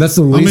happen? That's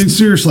the I least- mean,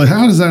 seriously,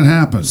 how does that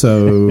happen?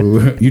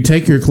 So you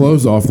take your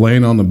clothes off,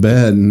 laying on the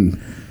bed,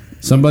 and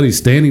somebody's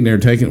standing there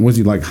taking. Was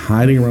he like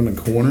hiding around the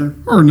corner?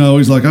 Or no,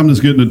 he's like, I'm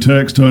just getting a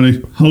text,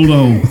 honey. Hold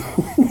on.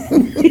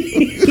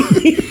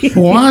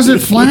 Why is it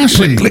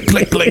flashing? Click,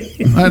 click.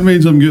 That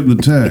means I'm getting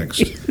the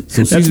text.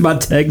 So That's my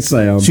text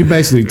sound. she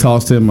basically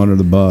tossed him under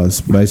the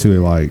bus. Basically,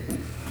 like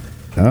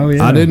oh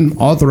yeah, I didn't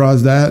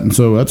authorize that, and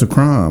so that's a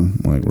crime.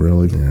 Like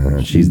really?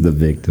 She's the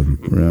victim.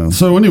 Yeah.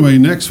 So anyway,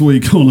 next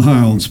week on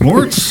High on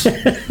Sports,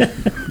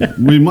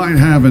 we might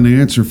have an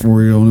answer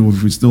for you on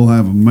if we still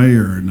have a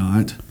mayor or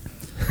not.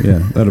 Yeah,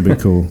 that'll be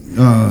cool.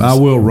 I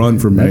will run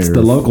for mayor. That's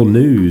the local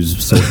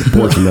news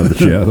portion of the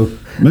show.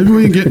 Maybe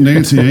we can get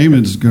Nancy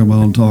Amons to come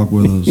on and talk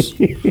with us.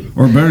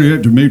 Or better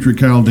yet, Dimitri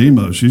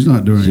Caldemo. She's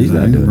not doing She's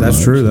anything. not doing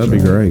That's true. That'd be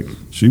great.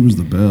 She was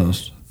the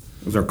best.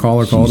 Was our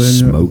caller called in yet?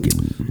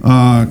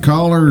 Smoking.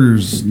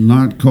 Caller's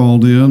not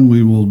called in.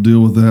 We will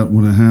deal with that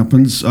when it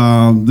happens.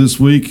 This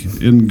week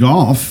in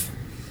golf,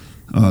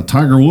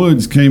 Tiger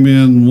Woods came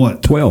in,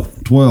 what?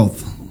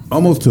 12th.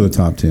 Almost to the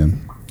top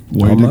 10.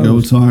 Way to go,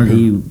 Almost. Tiger.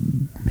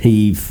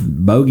 He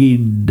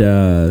bogeyed.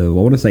 I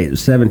want to say it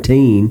was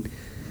 17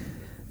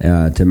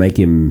 to make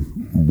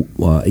him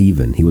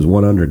even. He was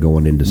 1 under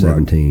going into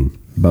 17.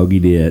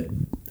 Bogeyed it.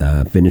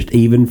 Finished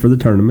even for the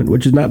tournament,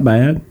 which is not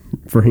bad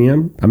for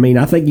him. I mean,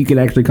 I think you could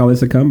actually call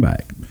this a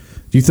comeback.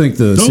 Do you think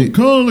the Don't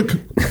call it.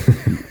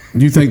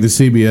 Do you think the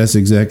CBS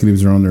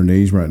executives are on their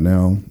knees right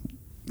now,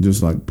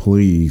 just like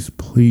please,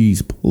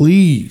 please,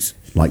 please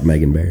Like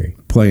Megan Barry.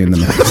 play in the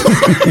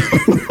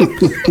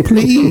Masters?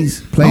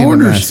 Please play in the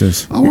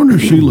Masters. I wonder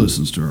if she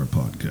listens to our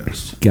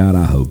podcast. God,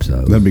 I hope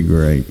so. That'd be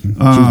great. She's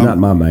not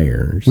my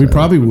mayor. We so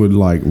probably would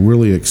like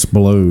really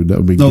explode. That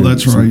would be. No, good.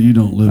 that's right. You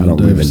don't live I in don't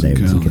live in Davidson,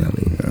 Davidson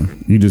County.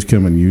 County. You just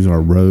come and use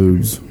our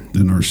roads,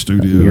 In our your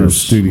studios.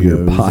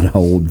 studios.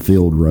 Potholed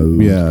field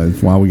road. Yeah,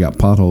 it's why we got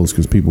potholes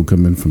because people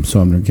come in from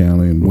Sumner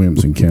County and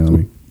Williamson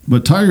County,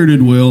 But Tiger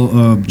did well.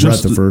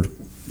 Rutherford.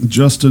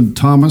 Justin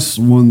Thomas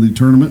won the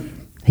tournament.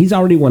 He's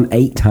already won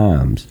 8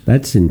 times.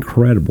 That's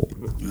incredible.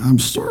 I'm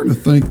starting to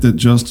think that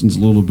Justin's a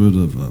little bit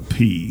of a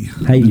P.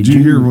 Hey, did did you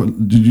you- hear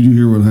what? Did you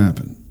hear what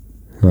happened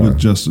with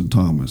Justin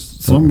Thomas?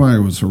 Somebody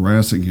was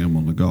harassing him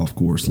on the golf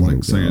course,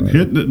 like saying,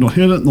 hit it in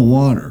the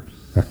water."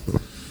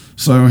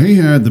 So he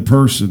had the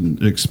person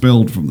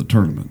expelled from the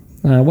tournament.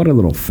 What a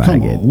little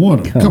Come faggot.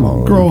 on, come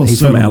on, grow a He's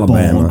set from of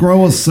Alabama. balls.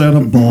 Grow a set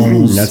of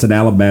balls. That's an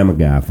Alabama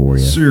guy for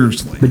you.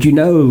 Seriously, But you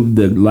know,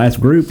 the last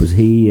group was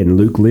he and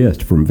Luke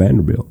List from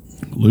Vanderbilt.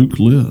 Luke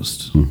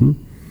List.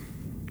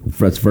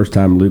 That's the first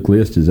time Luke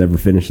List has ever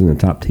finished in the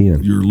top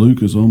 10. Your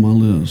Luke is on my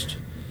list.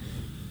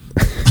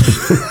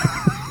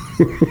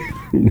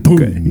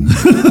 Okay.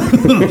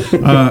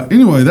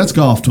 Anyway, that's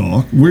golf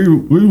talk. We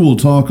will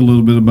talk a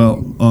little bit about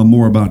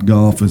more about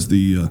golf as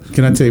the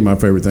Can I tell you my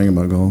favorite thing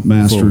about golf?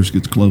 Masters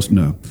gets close.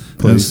 No,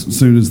 Please. as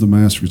soon as the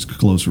Masters get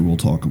closer, we'll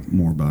talk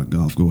more about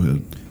golf. Go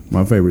ahead.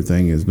 My favorite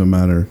thing is no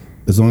matter,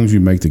 as long as you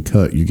make the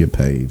cut, you get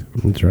paid.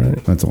 That's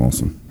right. That's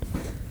awesome.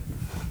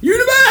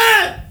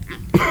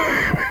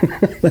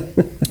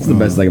 That's the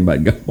best thing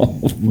about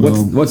golf.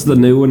 Well- what's the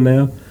new one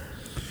now?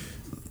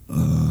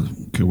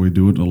 Can we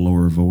do it in a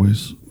lower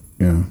voice?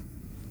 Yeah.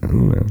 I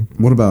don't know.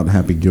 What about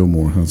Happy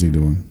Gilmore? How's he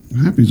doing?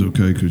 Happy's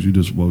okay because you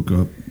just woke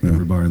up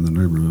everybody in the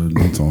neighborhood,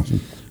 That's awesome.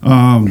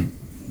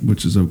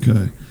 which is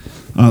okay.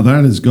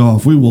 That is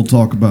golf. We will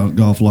talk about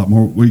golf a lot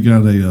more. We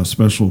got a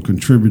special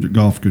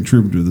golf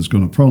contributor that's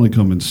going to probably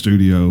come in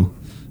studio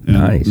and,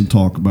 Nice. and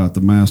talk about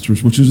the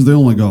Masters, which is the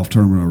only golf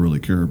tournament I really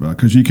care about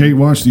because you can't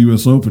watch the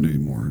U.S. Open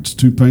anymore. It's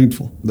too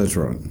painful. That's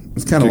right.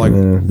 It's kind of like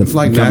It's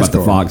like talking about the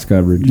NASCAR. Fox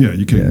coverage. Yeah,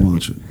 you can't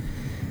watch it.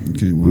 You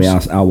can't I watch mean,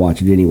 it. I'll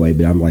watch it anyway,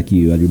 but I'm like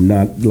you. I do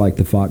not like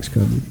the Fox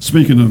coverage.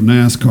 Speaking of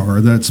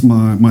NASCAR, that's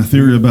my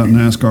theory about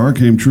NASCAR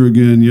came true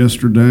again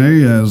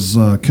yesterday as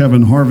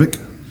Kevin Harvick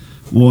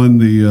won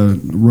the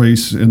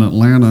race in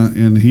Atlanta,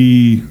 and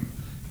he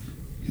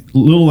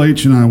Little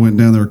H and I went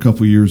down there a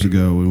couple years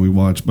ago, and we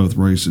watched both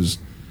races.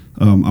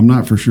 I'm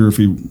not for sure if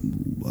he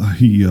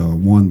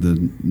won the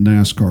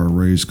NASCAR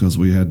race because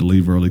we had to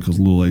leave early because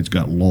Little H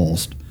got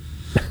lost.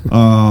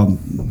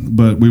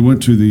 But we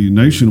went to the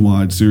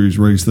Nationwide Series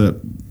race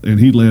and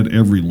he led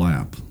every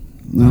lap.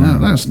 Now,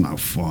 that's not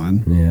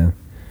fun. Yeah.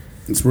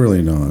 It's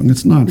really not.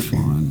 It's not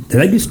fun. Do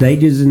they do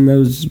stages in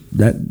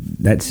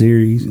that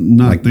series?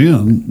 Not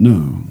then,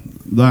 no.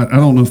 I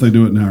don't know if they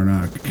do it now or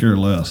not. I could care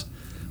less.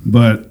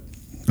 But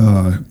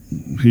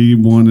he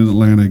won in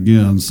Atlanta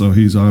again, so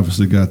he's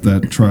obviously got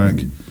that track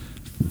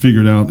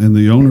figured out. And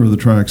the owner of the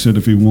track said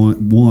if he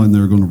won,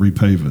 they're going to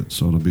repave it.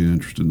 So it'll be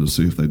interesting to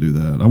see if they do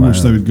that. I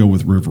wish they would go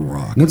with River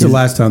Rock. When's the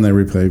last time they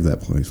repaved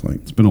that place? Like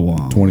It's been a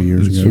while. 20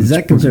 years ago. Is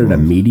that considered a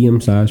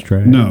medium-sized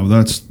track? No,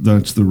 that's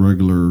the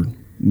regular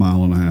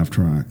 1.5-mile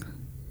track.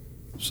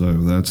 So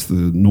that's the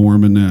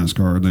norm in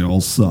NASCAR, and they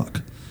all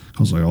suck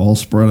because they all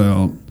spread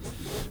out.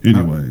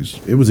 Anyways,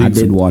 I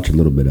did watch a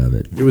little bit of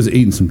it, It was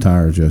eating some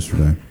tires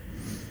yesterday.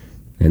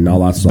 and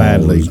all I saw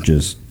Badly. was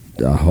just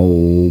a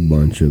whole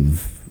bunch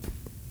of.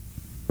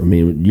 I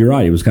mean, you're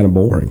right. It was kind of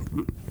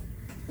boring.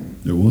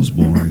 it was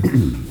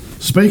boring.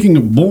 Speaking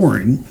of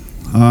boring,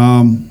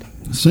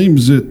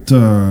 seems that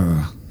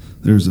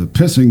there's a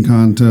pissing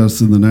contest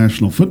in the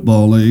National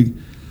Football League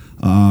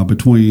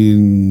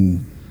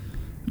between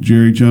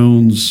Jerry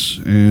Jones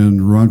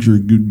and Roger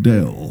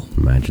Goodell.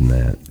 Imagine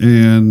that.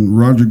 And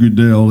Roger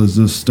Goodell has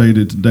just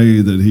stated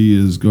today that he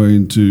is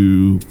going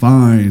to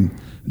fine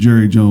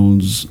Jerry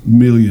Jones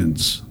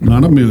millions,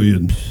 not a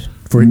million,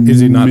 Is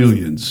he not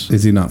millions,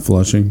 Is he not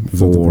flushing? Is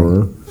that the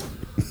For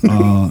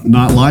problem?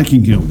 not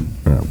liking him.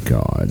 oh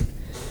god,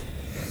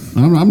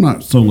 I'm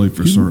not totally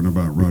for certain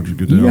about Roger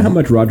Goodell. you know how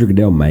much Roger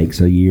Goodell makes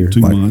a year?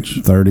 Too much.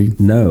 30,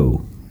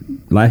 No,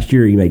 last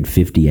year he made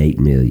 $58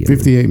 million.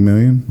 58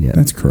 million. Yeah.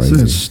 That's crazy.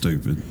 That's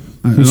stupid.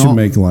 He should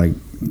make like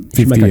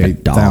should make like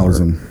 $1.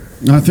 58,000.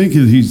 I think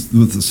he's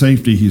with the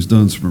safety. He's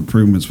done some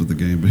improvements with the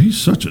game, but he's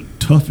such a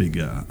touchy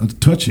guy.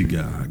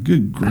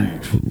 Good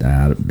grief!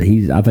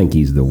 I think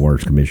he's the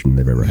worst commissioner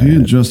they've ever He and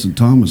had. Justin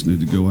Thomas need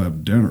to go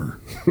have dinner.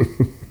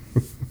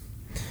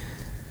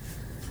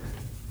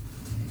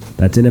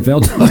 That's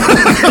NFL talk.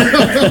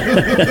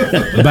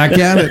 Back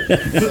at it.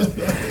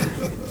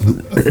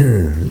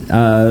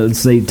 Let's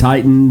see,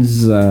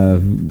 Titans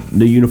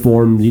new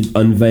uniform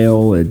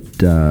unveil at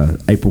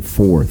April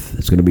 4th.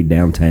 It's going to be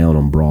downtown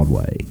on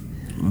Broadway.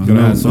 I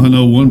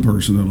know one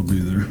person that'll be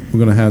there. We're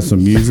gonna have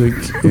some music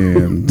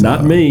and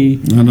Not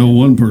me. I know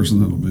one person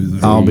that'll be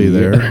there. I'll be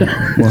there.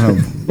 We'll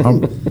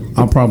have.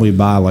 I'll probably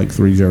buy like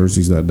 3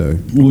 jerseys that day.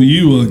 Will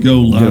you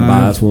go Gonna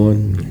buy live? us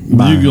one.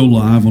 Will you go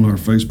live on our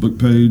Facebook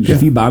page?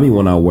 If you buy me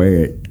one, I'll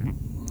wear it.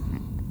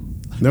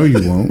 No,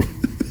 you won't.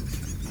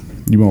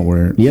 You won't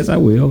wear it. Yes, I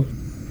will.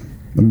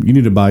 You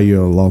need to buy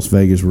you a Las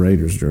Vegas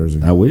Raiders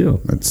jersey. I will.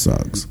 That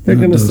sucks. They're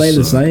That going to does stay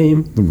the suck.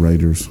 same. The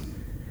Raiders.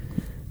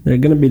 They're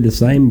going to be the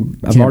same.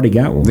 I've already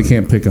got one. They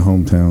can't pick a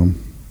hometown.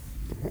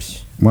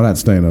 Why not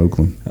stay in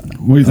Oakland?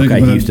 What do you think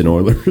Okay, about Houston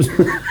Oilers.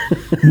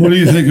 What do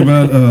you think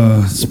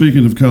about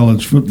speaking of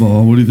college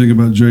football? What do you think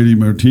about JD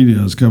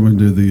Martinez coming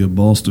to the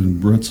Boston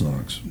Red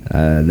Sox?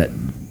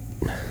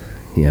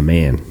 Yeah,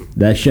 man.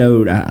 That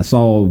showed. I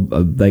saw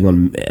a thing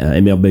on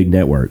MLB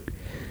Network.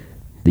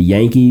 The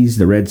Yankees,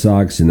 the Red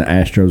Sox, and the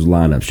Astros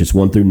lineups, just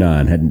 1 through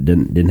 9,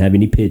 didn't have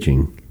any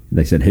pitching.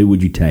 They said, "Who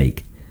would you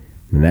take?"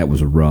 And that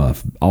was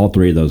rough. All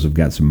 3 of those have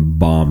got some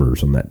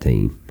bombers on that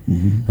team,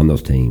 on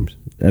those teams.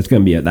 That's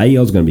going to be the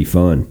AL is going to be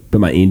fun. Put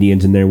my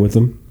Indians in there with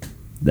them.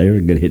 They're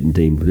a good hitting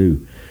team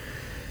too.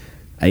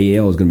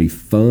 AL is going to be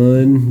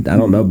fun. I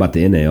don't know about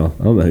the NL.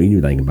 I don't know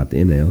anything about the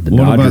NL. The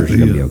What about Dodgers are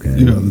going to be okay.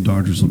 Yeah, the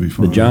Dodgers will be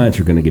fine. The Giants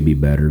are going to be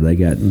better. They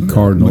got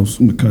Cardinals.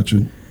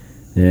 McCutcheon.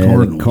 yeah,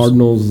 Cardinals.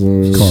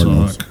 the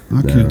Cardinals. Suck.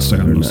 I can't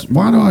stand they're them. not.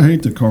 Why do I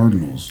hate the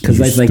Cardinals? Because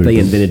they think they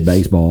stupid. invented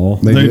baseball.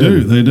 They do.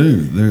 They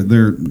do.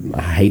 They're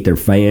I hate their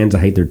fans. I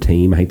hate their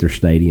team. I hate their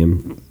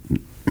stadium.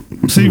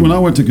 See, when I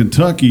went to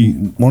Kentucky,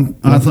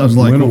 I thought it was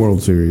like win a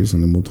World Series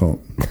and then we'll talk.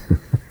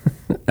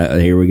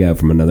 Here we go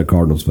from another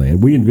Cardinals fan.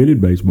 We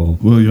invented baseball.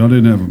 well, y'all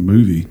didn't have a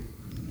movie.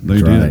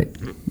 They That's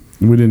did. right.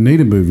 We didn't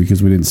need a movie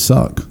because we didn't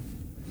suck.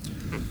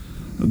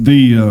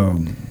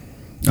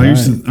 I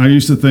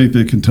used to think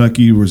that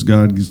Kentucky was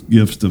God's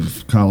gift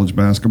of college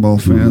basketball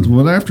fans.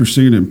 But after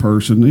seeing it in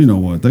person, you know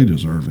what? They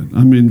deserve it.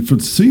 I mean, to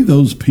see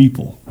those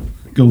people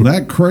go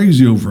that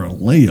crazy over a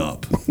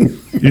layup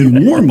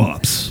in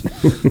warm-ups.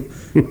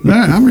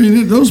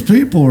 Those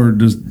people are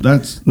just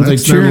that's they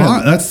cheering?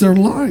 that's their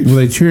life. Were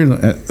they cheering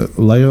at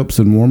layups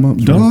and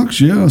warm-ups? Dunks,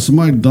 yeah,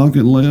 somebody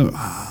dunking layup.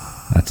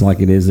 That's like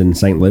it is in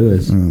St.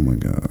 Louis. Oh, my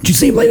God. Did you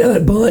see him lay down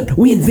that bunt?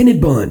 We invented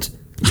bunts.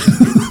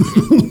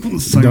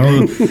 I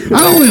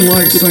don't even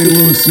like St.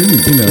 Louis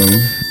City. You know,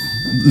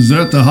 Is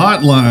that the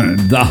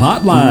hotline? The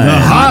hotline.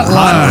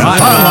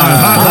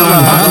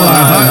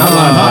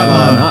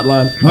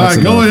 Hotline. All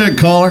right, go ahead,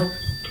 caller.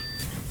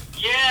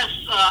 Yes,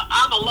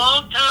 I'm a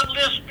long-time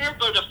listener,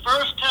 but a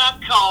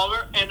first-time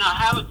caller, and I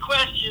have a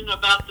question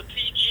about the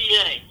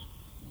PGA.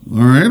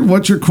 All right,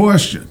 what's your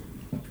question?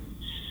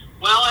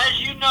 Well, as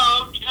you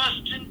know,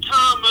 Justin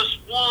Thomas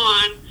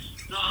won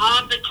the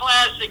Honda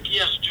Classic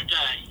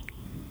yesterday.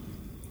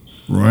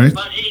 Right.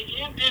 But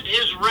he ended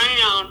his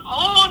round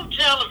on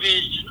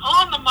television,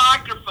 on the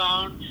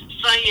microphone,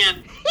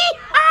 saying,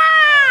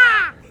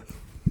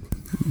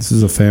 This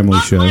is a family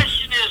my show.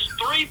 question is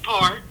 3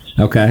 parts.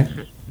 Okay.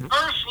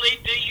 Firstly,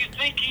 do you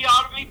think he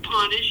ought to be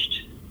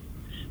punished?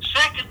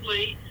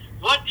 Secondly,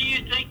 what do you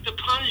think the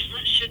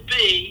punishment should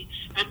be?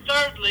 And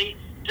thirdly,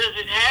 does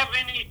it have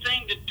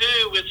anything to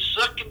do with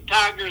sucking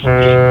Tiger's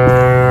dick?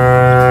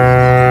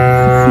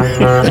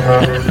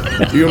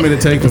 You want me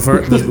to take the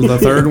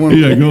third one?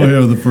 Yeah, go ahead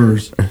with the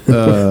first.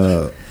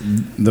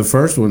 The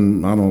first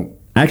one, I don't.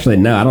 Actually,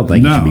 no, I don't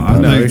think No, it should be I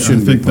punished. it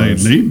shouldn't think be they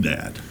punished. need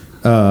that.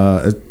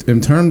 In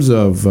terms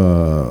of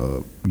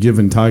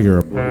giving Tiger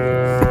a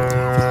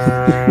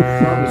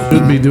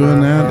should be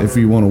doing that if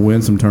you want to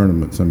win some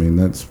tournaments. I mean,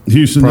 that's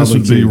Houston, this probably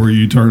would be key. where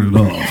you turn it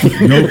off.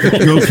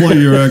 Go play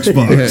your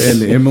Xbox.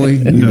 And Emily,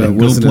 you Yeah, don't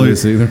go listen to play.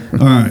 this either. All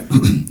right.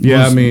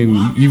 Yeah, I mean,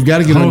 you've got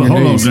to get on Hold your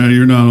on, knees. Danny.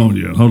 You're not on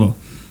yet. Hold on. All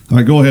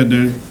right, go ahead,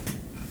 Danny.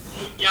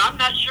 Yeah, I'm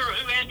not sure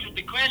who answered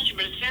the question,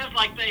 but it sounds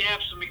like they have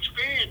some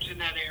experience in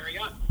that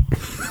area.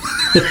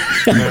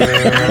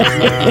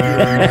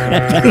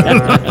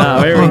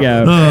 Oh, here we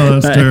go. Oh,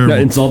 that's terrible.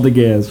 Insult the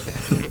guest.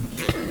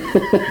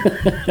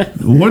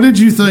 What did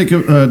you think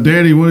of,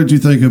 Danny, what did you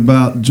think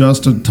about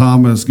Justin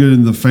Thomas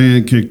getting the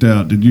fan kicked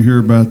out? Did you hear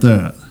about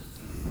that?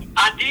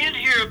 I did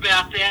hear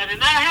about that,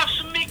 and I have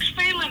some mixed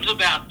feelings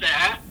about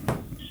that.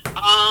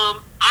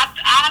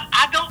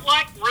 I don't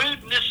like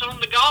rudeness on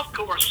the golf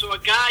course, so a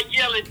guy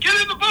yelling, "Get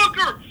in the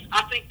bunker!"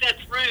 I think that's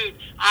rude.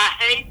 I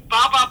hate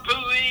Baba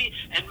Booey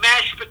and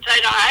mashed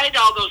potato. I hate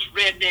all those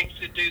rednecks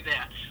that do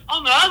that.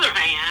 On the other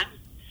hand,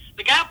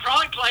 the guy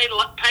probably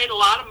paid a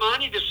lot of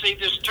money to see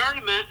this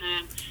tournament,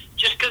 and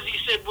just because he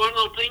said one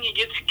little thing, he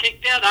gets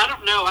kicked out. I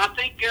don't know. I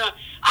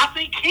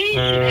think he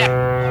should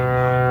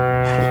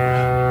have.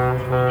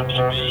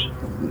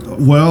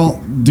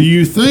 Well, do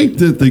you think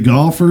that the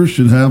golfers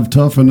should have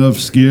tough enough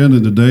skin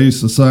in today's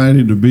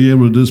society to be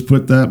able to just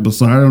put that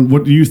beside them?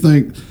 What do you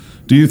think?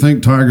 Do you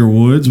think Tiger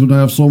Woods would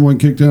have someone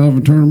kicked out of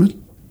a tournament?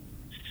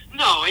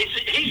 No,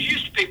 he's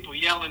used to people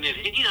yelling at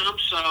him,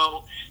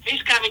 so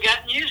he's kind of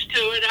gotten used to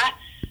it.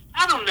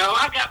 I don't know.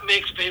 I got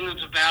mixed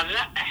feelings about it.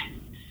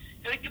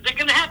 They're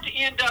going to have to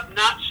end up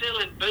not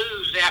selling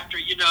booze after,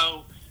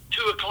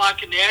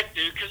 2:00 in the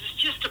afternoon, because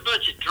it's just a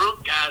bunch of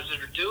drunk guys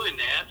that are doing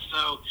that.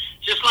 So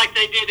just like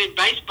they did in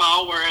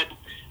baseball, where at,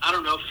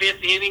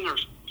 5th inning or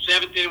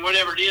 7th inning,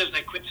 whatever it is,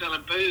 they quit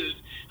selling booze.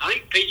 I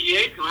think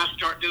PGA is going to have to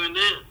start doing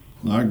that.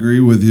 I agree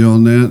with you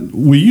on that.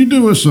 Will you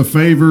do us a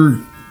favor,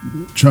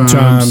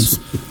 Chimes?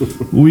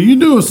 Will you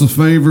do us a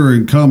favor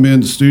and come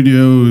in the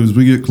studio as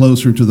we get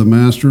closer to the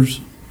Masters?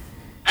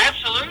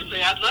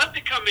 Absolutely. I'd love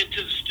to come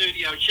into the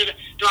studio.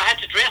 Do I have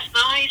to dress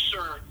nice,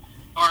 or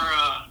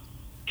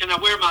can I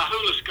wear my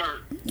hula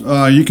skirt?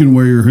 You can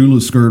wear your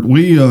hula skirt.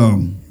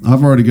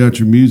 I've already got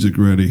your music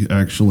ready,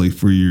 actually,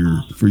 for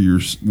your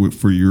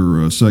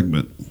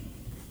segment.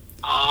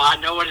 Oh, I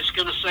know what it's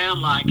going to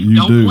sound like. You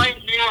Don't do. play it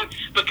now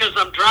because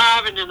I'm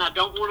driving and I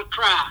don't want to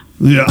cry.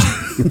 Yeah.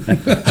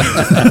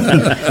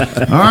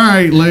 All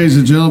right, ladies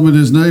and gentlemen,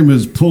 his name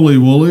is Pulley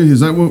Wooly.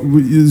 Is that what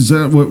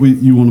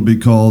you want to be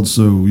called?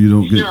 So you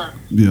don't get. Sure.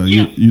 Yeah,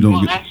 you don't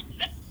well, get.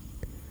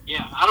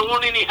 Yeah, I don't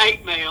want any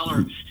hate mail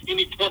or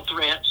any death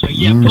threats. So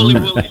yeah, Pulley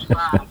Wooly's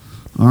fine.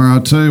 All right,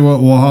 I'll tell you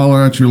what. We'll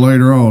holler at you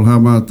later on. How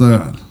about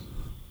that?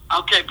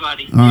 Okay,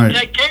 buddy. All right.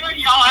 Take care.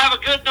 Y'all have a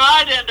good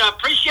night and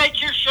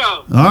appreciate your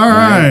show. All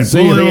right,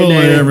 See you, Pulley Wooly,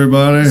 Danny.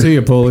 everybody. See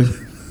you, Pulley.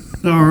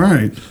 All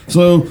right,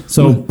 so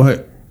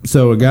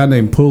So a guy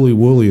named Pulley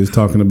Wooly is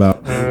talking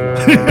about.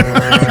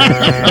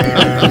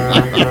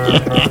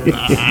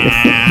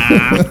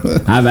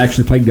 I've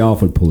actually played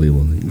golf with Pulley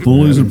Wooly.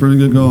 Pulley's a pretty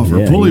good golfer.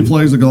 Yeah, Pulley he-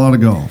 plays a lot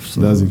of golf.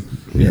 So. Does he?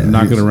 Yeah.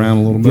 Knock it around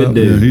a little bit. Good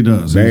dude. Yeah, he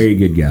does. Very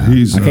good guy.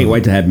 he's, I can't uh,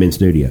 wait to have him in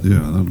studio. Yeah,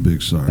 that'd be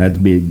exciting.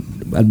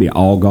 That'd be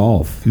all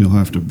golf. He'll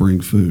have to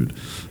bring food.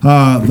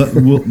 But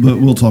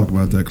we'll talk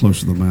about that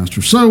closer to the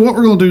Masters. So what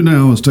we're going to do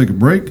now is take a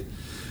break,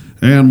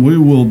 and we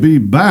will be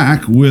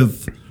back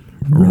with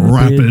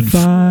Rapid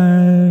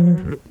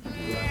Fire.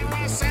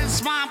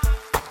 Swamp,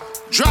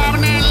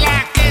 driving it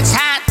like it's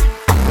hot.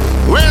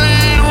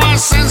 Willie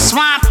Wilson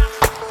Swamp,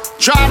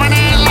 driving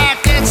it like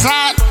it's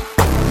hot.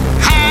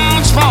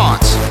 Hound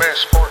Sports,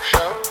 Best sports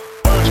show.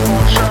 Best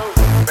sports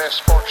show. Best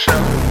sports show.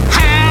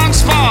 Hound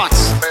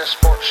Sports. Best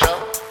sports show.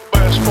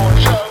 Best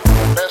sports show.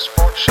 Best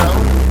sports show.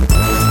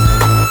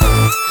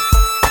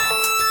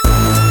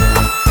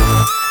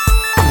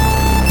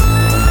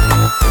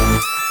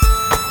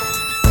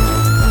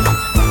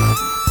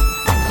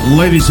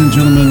 Ladies and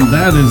gentlemen,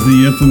 that is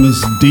the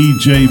infamous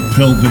DJ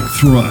Pelvic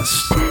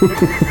Thrust.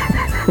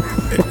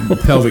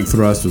 Pelvic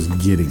thrust was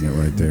getting it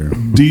right there.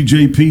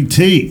 DJ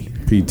PT.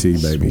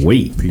 PT, baby.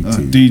 Sweet.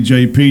 PT.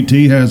 DJ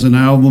PT has an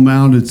album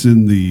out. It's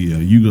in the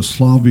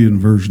Yugoslavian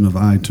version of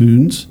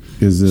iTunes.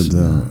 Is it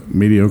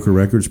Mediocre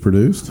Records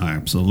produced?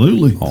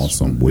 Absolutely.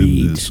 Awesome.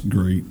 In this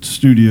great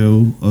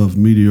studio of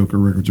Mediocre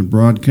Records and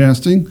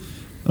Broadcasting.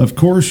 Of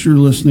course, you're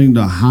listening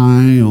to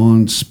High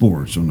on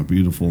Sports on a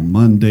beautiful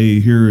Monday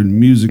here in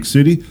Music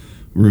City.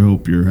 We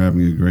hope you're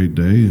having a great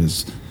day,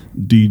 as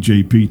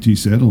DJ PT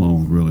said,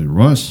 along with Really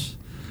Russ.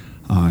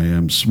 I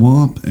am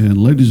Swamp, and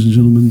ladies and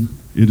gentlemen,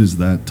 it is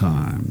that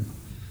time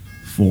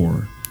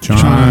for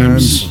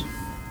Chimes.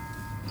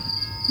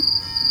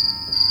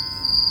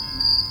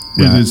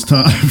 Yeah. It is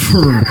time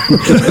for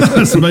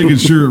just making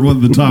sure it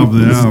wasn't the top of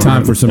the hour. It's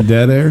time for some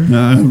dead air.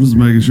 No, I was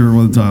making sure it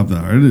wasn't the top of the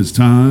hour. It is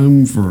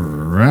time for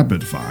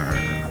Rapid Fire.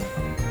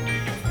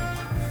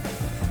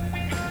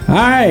 All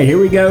right, here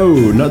we go.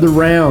 Another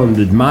round.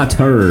 It's my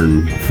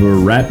turn for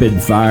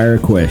rapid fire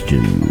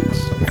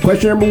questions.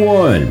 Question number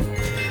 1.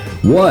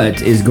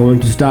 What is going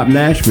to stop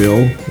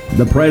Nashville,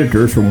 the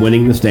Predators, from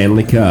winning the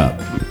Stanley Cup?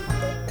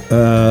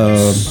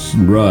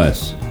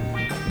 Russ.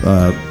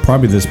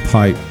 Probably this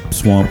pipe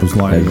Swamp is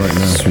lighting right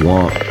now.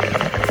 Swamp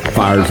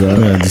fires up.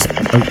 Yeah, just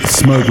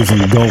smoke is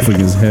engulfing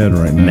his head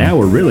right now. Now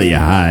we're really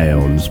high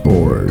on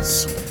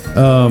sports.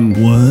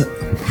 What?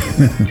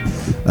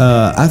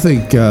 I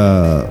think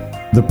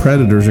the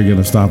Predators are going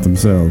to stop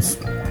themselves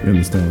in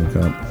the Stanley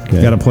Cup.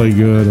 Okay. Got to play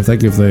good. I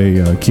think if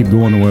they keep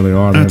going the way they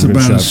are, That's they have a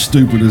good about as shot.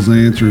 stupid as the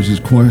answer as his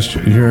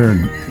question.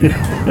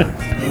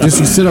 Just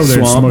you sit over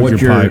there Swamp, and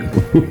smoke your pipe.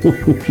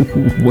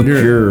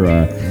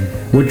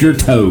 What's your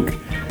toke?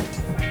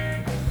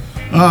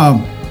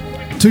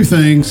 Two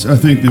things. I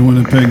think that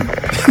Winnipeg,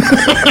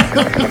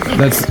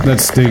 That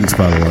stinks,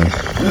 by the way.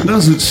 it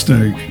doesn't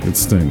stink. It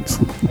stinks.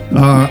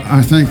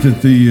 I think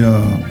that the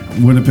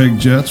Winnipeg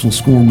Jets will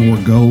score more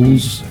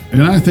goals,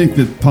 and I think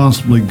that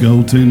possibly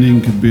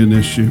goaltending could be an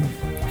issue.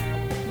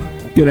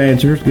 Good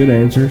answers. Good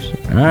answers.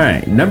 All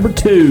right. Number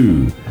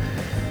 2.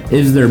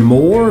 Is there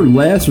more,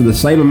 less, or the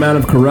same amount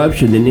of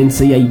corruption in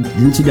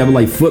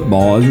NCAA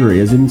football as there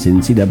is in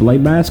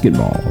NCAA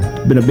basketball?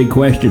 It's been a big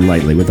question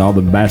lately with all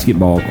the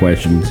basketball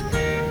questions.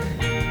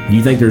 Do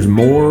you think there's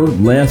more,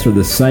 less, or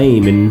the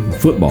same in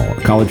football,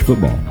 college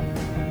football?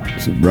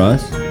 Is it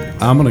Russ?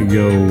 I'm going to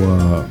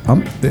go.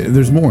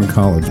 There's more in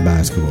college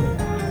basketball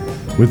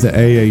with the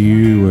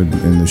AAU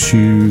and the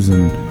shoes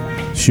and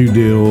shoe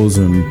deals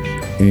and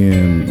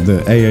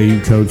the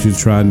AAU coaches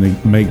trying to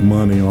make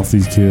money off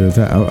these kids.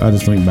 I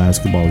just think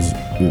basketball is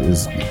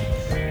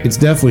it's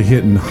definitely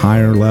hitting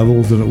higher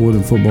levels than it would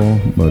in football,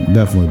 but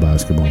definitely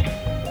basketball.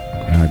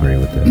 I agree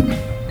with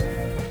that.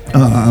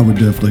 I would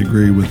definitely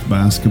agree with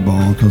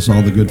basketball because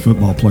all the good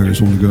football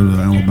players want to go to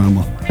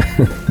Alabama,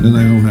 and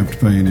they don't have to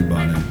pay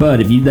anybody.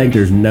 But if you think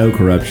there's no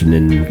corruption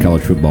in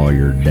college football,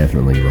 you're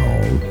definitely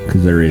wrong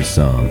because there is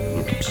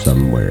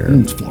somewhere.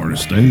 It's Florida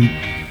State.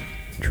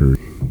 True.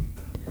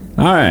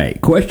 All right,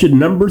 question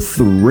number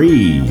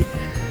 3.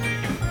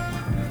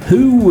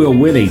 Who will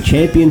win a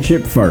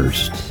championship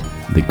first?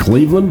 The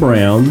Cleveland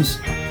Browns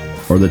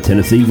or the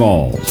Tennessee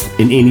Vols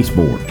in any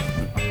sport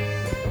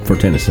for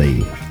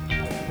Tennessee?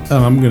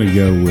 I'm going to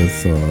go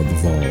with the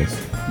Vols.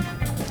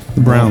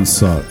 The Browns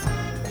suck.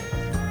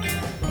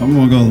 I'm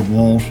going to go with the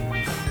Vols.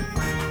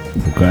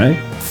 Okay.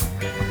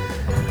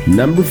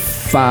 Number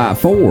 4.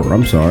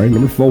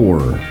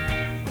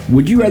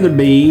 Would you rather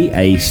be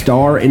a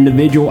star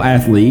individual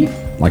athlete,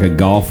 like a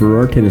golfer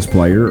or a tennis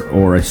player,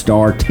 or a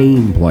star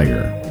team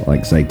player,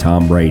 like, say,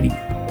 Tom Brady?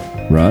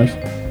 Russ?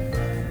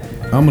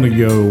 I'm going to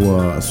go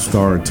a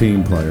star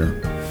team player.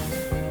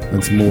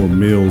 That's more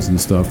meals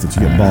and stuff that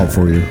you get bought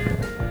for you.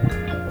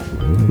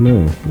 I don't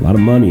know. A lot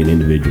of money in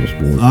individual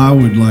sports. I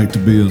would like to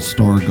be a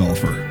star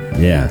golfer.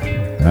 Yeah.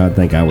 I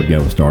think I would go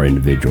with star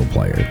individual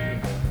player.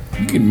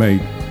 You can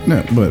make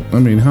no, but I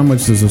mean, how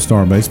much does a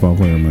star baseball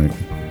player make?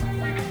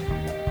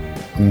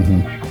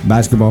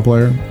 Basketball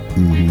player?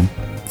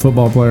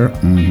 Football player?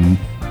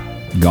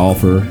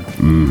 Golfer?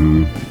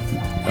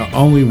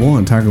 Only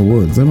one, Tiger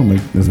Woods. They don't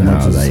make as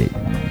much as They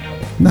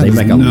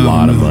make a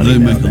lot of money They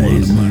make a lot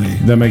nowadays. of money.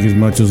 They make as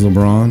much as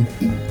LeBron.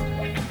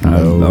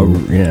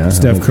 Yeah.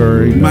 Steph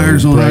Curry.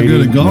 Matters on how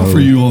good a golfer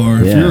you are.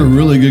 If Yeah. you're a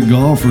really good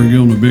golfer and get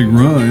on a big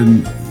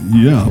run,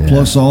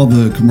 plus all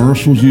the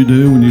commercials you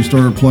do when you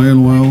start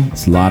playing well.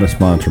 It's a lot of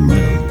sponsor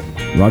money.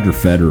 Roger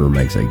Federer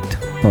makes a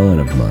ton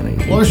of money.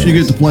 Plus, you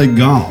get to play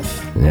golf.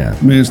 Yeah.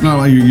 I mean, it's not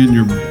like you're getting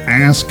your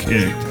ass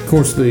kicked. Of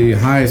course, the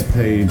highest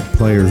paid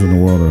players in the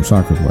world are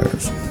soccer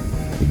players,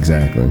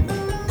 Exactly.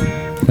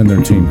 and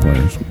they're team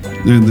players.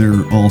 And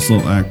they're also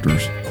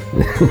actors.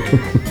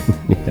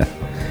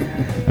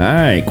 All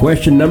right.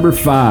 Question number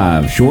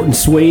 5. Short and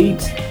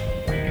sweet.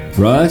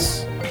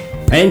 Russ,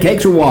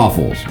 pancakes or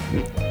waffles?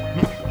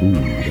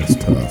 That's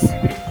tough.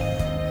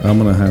 I'm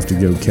gonna have to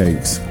go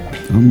cakes.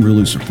 I'm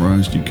really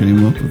surprised you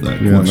came up with that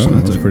question. no,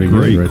 That's a pretty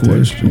great good right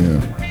question.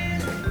 there.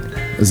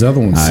 Yeah. This other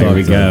one sucks. Here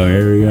we go.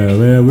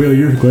 Man, Will,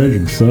 your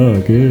questions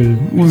suck. Yeah.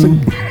 Well,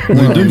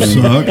 they do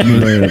suck, but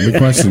The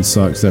question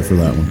sucks except for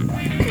that one.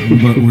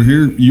 But we're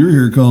here. You're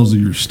here because of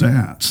your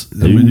stats.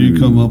 I mean, you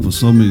come up with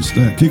so many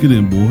stats. Kick it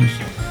in, boys.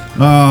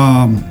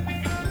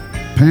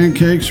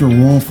 Pancakes or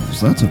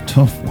waffles? That's a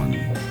tough one.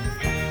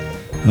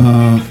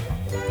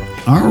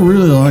 I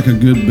really like a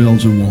good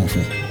Belgian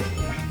waffle.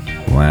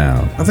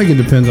 Wow. I think it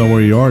depends on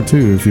where you are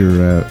too. If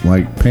you're at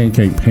like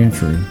Pancake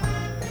Pantry,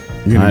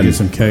 you're gonna get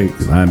some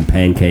cakes. I'm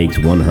pancakes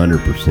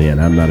 100%.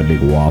 I'm not a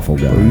big waffle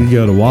guy. When you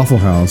go to Waffle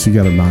House, you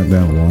got to knock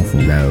down a waffle.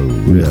 No.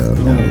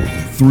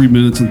 Yeah. 3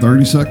 minutes and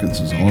 30 seconds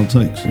is all it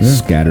takes.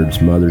 Scattered,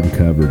 smothered, and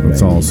covered.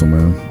 That's baby. awesome,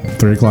 man.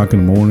 3 o'clock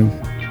in the morning,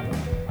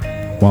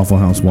 Waffle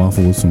House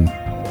waffle with some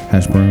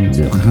hash browns.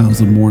 Yeah. How's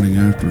the morning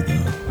after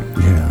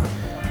though?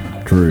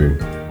 Yeah. True.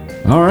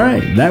 All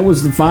right. That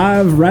was the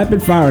 5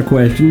 rapid fire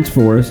questions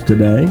for us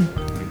today.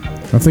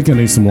 I think I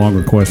need some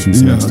longer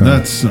questions Yeah, next time.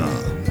 that's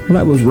Well,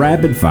 that was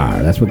rapid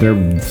fire. That's what they're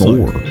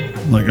for.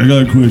 like I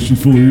got a question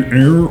for you: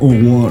 air or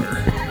water?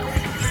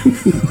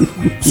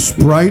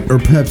 Sprite or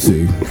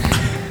Pepsi?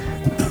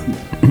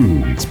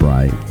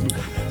 Sprite.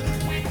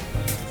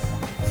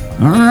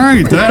 All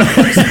right,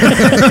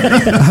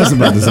 that I was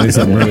about to say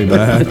something really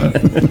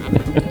bad.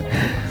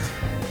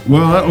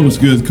 well, that was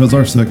good because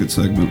our second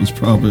segment was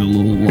probably a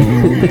little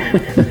long.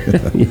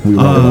 It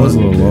was a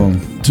little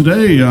long.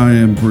 Today, I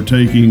am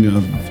partaking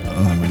of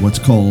what's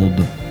called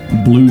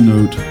Blue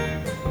Note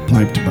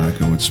pipe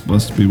tobacco. It's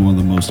supposed to be one of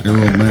the most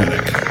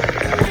aromatic.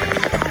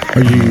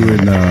 Are you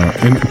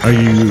are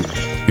you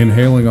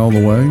inhaling all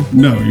the way?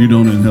 No, you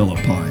don't inhale a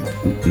pipe.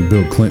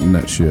 Bill Clinton,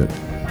 that shit.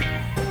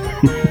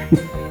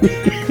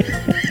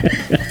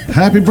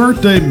 Happy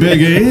birthday,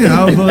 Big E.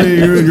 Hopefully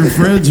you and your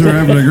friends are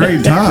having a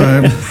great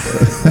time.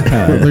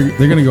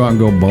 They're going to go out and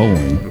go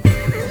bowling.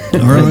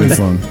 Are they?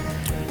 Fun.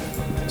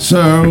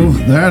 So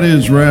that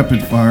is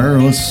rapid fire.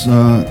 Let's.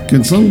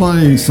 Can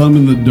somebody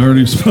summon the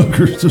dirty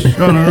smokers to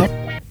shut up?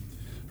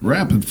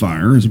 Rapid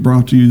fire is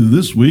brought to you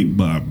this week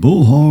by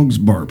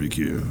Bullhogs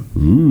Barbecue.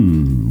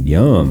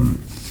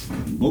 Yum.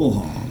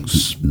 Bullhogs.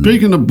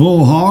 Speaking of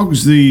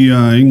Bullhogs, the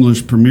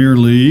English Premier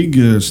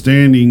League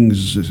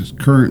standings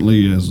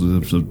currently as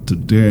of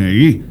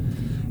today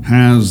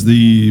has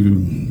the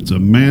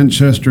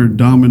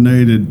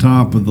Manchester-dominated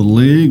top of the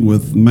league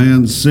with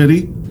Man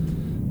City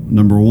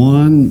number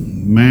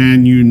 1,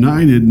 Man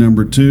United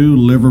number 2,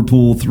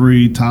 Liverpool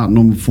 3,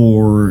 Tottenham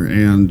 4,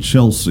 and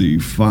Chelsea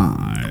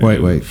 5.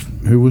 Wait.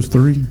 Who was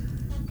 3?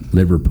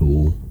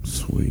 Liverpool.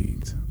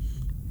 Sweet.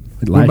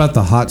 What about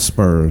the Hot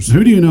Spurs?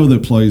 Who do you know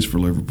that plays for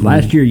Liverpool?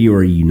 Last year you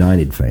were a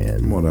United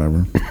fan.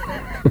 Whatever.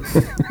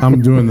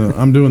 I'm doing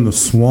the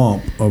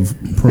swamp of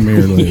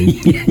Premier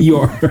League. You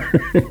are.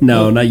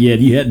 No, not yet.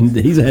 You hadn't.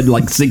 He's had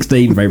like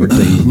 16 favorite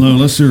teams. No,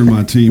 let's see who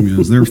my team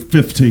is. They're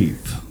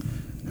 15th.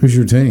 Who's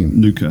your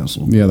team?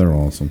 Newcastle. Yeah, they're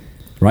awesome.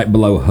 Right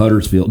below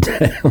Huddersfield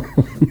Town.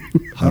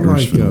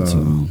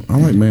 Huddersfield. I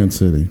like Man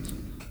City.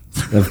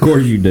 Of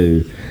course you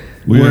do.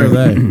 Where are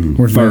they?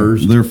 Where's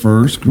First. They're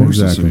first. Of course,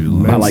 Exactly.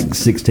 that's By like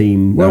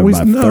 16, Well, by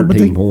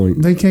 13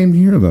 points. they came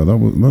here though.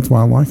 That's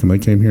why I like them. They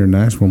came here in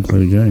Nashville and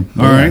played a game.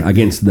 All right.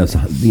 Against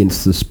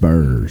the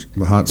Spurs.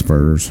 The Hot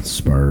Spurs.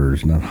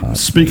 Spurs, not hot.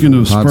 Speaking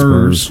of Hot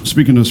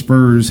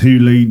Spurs, who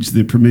leads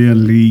the Premier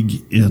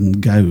League in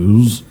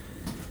goals?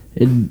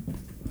 It'd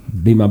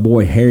be my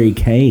boy Harry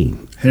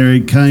Kane. Harry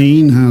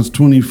Kane has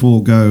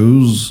 24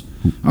 goals.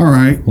 All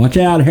right. Watch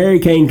out, Harry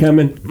Kane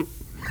coming.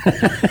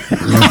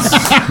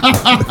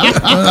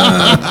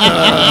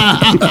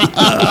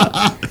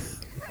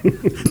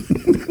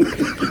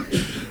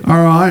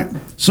 All right.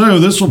 So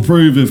this will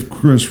prove if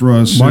Chris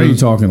Russ. Why are you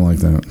talking like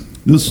that?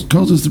 This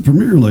because it's the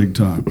Premier League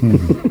time.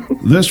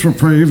 This will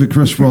prove that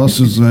Chris Ross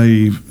is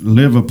a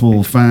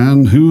Liverpool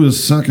fan. Who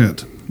is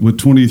second with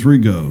 23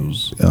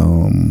 goals?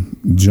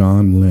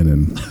 John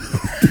Lennon.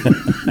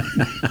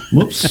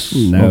 Whoops.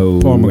 No,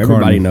 Paul McCartney.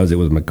 everybody knows it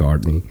was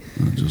McCartney.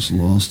 I just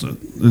lost it.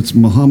 It's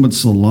Mohamed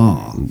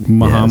Salah.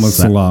 Muhammad Yes,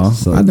 Salah.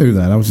 so- I knew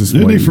that. I was just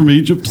Isn't he waiting. from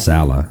Egypt?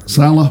 Salah.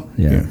 Salah?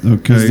 Yeah. He's the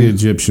Okay.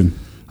 Egyptian.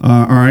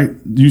 All right.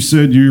 You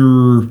said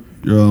you're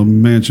a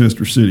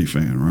Manchester City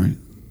fan, right?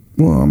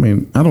 Well, I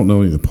mean, I don't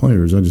know any of the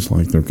players. I just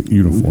like their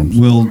uniforms.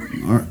 Well,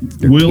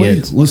 Willie,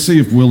 kids. let's see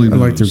if Willie I knows.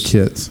 like their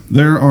kits.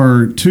 There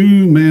are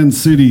 2 Man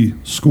City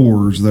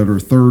scorers that are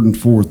 3rd and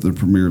 4th in the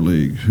Premier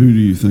League. Who do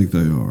you think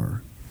they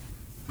are?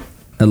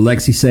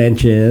 Alexi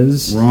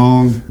Sanchez.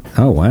 Wrong.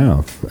 Oh,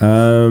 wow.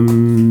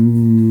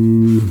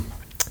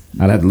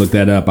 I'd have to look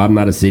that up. I'm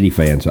not a City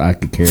fan, so I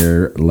could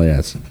care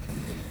less.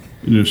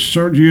 It is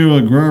Sergio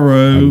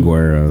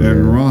Aguero, and yeah.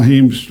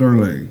 Raheem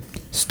Sterling.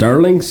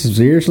 Sterling,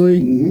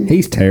 seriously?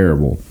 He's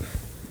terrible.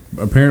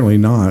 Apparently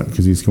not,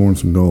 because he's scoring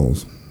some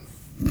goals.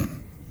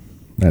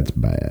 That's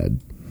bad.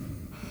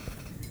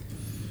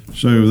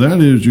 So that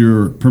is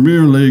your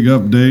Premier League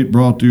update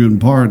brought to you in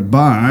part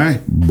by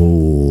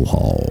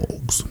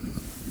Bullhogs.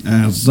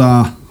 as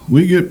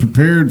we get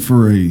prepared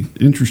for a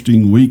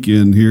interesting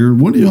weekend here.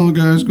 What are y'all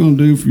guys going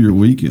to do for your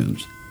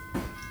weekends?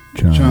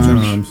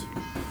 Chimes.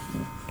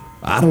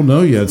 I don't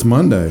know yet. It's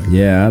Monday.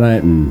 Yeah,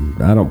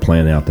 I don't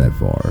plan out that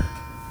far.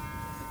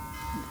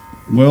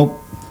 Well,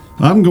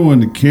 I'm going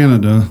to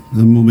Canada,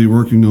 and we'll be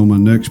working on my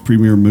next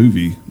premiere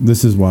movie.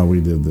 This is why we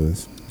did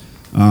this.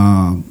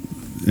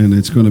 And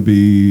it's going to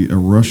be a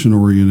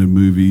Russian-oriented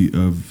movie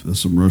of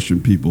some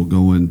Russian people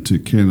going to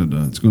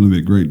Canada. It's going to be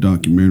a great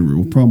documentary.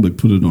 We'll probably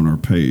put it on our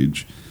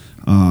page.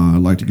 I'd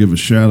like to give a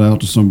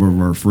shout-out to some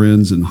of our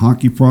friends in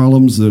Hockey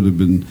Problems that have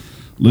been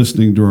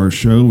listening to our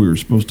show. We were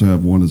supposed to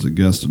have one as a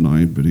guest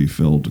tonight, but he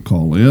failed to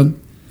call in.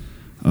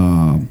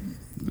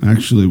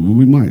 Actually,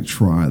 we might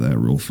try that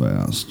real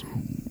fast.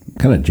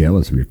 Kind of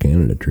jealous of your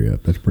Canada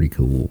trip. That's pretty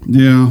cool.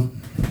 Yeah,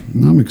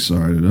 I'm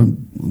excited. I'm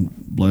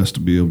blessed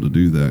to be able to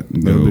do that.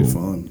 And That'll go. be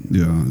fun.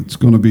 Yeah, it's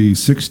going to be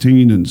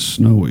 16 and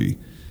snowy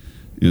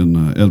in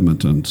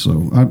Edmonton,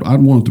 so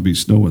I'd want it to be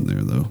snowing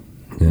there, though.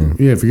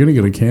 Yeah, if you're going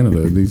to go to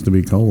Canada, it needs to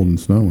be cold and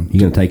snowing. You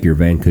going to take your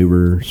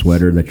Vancouver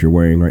sweater that you're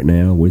wearing right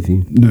now with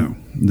you? No,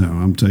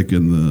 I'm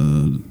taking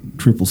the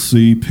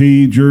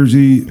CCP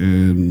jersey,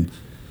 and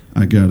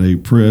I got a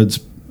Preds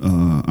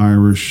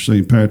Irish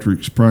St.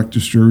 Patrick's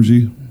practice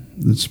jersey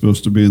that's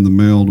supposed to be in the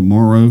mail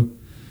tomorrow,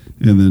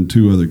 and then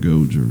 2 other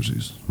Go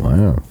jerseys.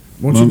 Wow.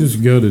 Why don't you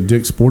just go to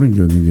Dick's Sporting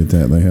Goods and get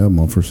that? They have them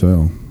all for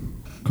sale.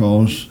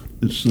 Cause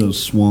it says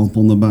Swamp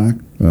on the back.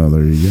 Oh,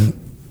 there you go.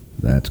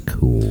 That's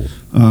cool.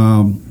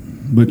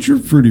 But you're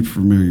pretty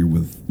familiar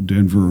with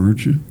Denver,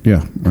 aren't you?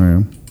 Yeah, I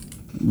am.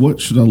 What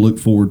should I look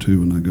forward to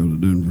when I go to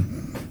Denver?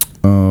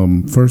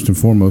 First and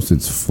foremost,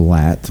 it's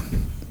flat.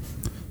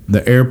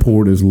 The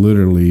airport is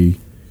literally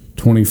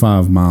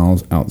 25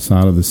 miles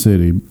outside of the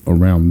city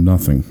around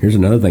nothing. Here's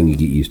another thing you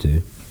get used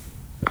to.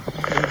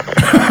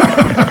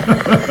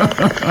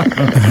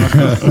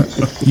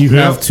 You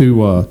have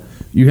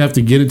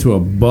to get into a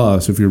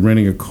bus if you're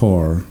renting a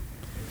car.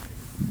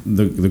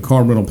 The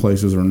car rental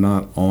places are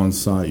not on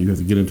site. You have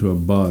to get into a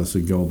bus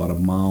and go about a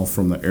mile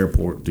from the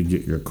airport to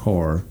get your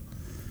car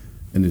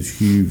in this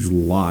huge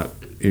lot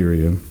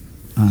area.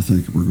 I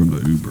think we're going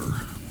to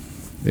Uber.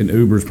 And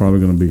Uber's probably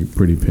going to be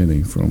pretty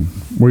penny from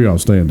where y'all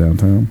staying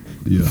downtown.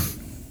 Yeah.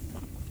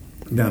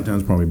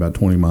 Downtown's probably about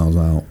 20 miles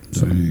out.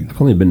 So Dang. I've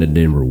only been to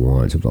Denver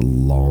once. It was a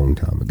long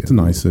time ago. it's a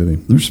nice city.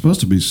 There's supposed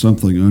to be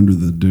something under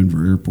the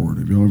Denver airport.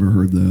 Have y'all ever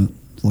heard that?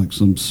 It's like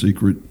some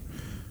secret.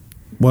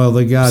 Well,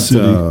 they got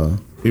City.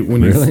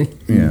 when Really?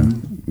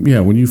 yeah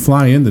when you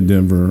fly into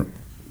Denver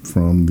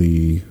from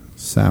the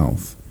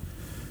south,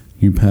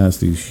 you pass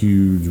these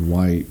huge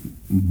white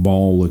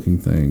ball-looking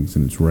things,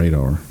 and it's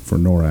radar for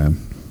NORAD.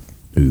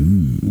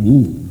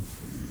 Ooh.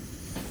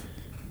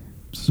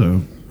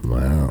 So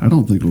Wow. I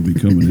don't think we'll be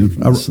coming in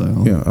from the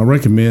south. Yeah, I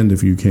recommend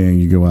if you can,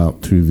 you go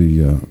out to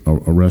the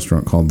a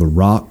restaurant called The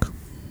Rock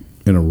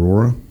in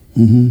Aurora.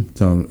 Mm-hmm.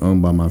 It's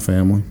owned by my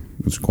family.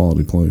 It's a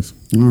quality place.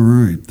 All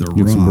right. The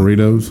Get some Rock.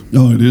 burritos.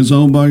 Oh, it is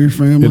owned by your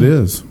family? It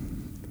is.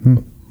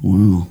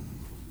 Wow.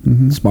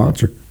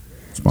 Sponsor.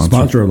 Sponsor.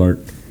 Sponsor alert.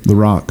 The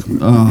Rock.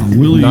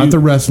 Willie, Not the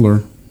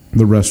wrestler,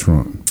 the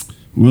restaurant.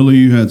 Willie,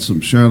 you had some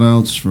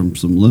shout-outs from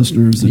some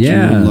listeners that you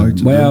would like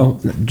to well,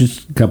 do.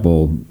 just a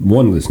couple.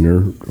 One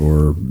listener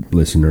or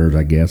listeners,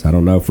 I guess. I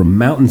don't know. From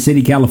Mountain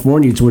City,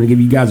 California. Just want to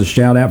give you guys a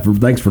shout out for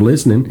thanks for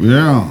listening.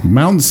 Yeah.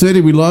 Mountain City,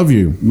 we love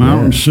you.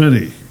 Mountain Yeah.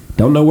 City.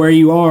 Don't know where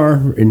you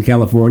are in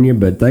California,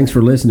 but thanks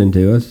for listening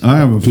to us. I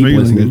have a Keep feeling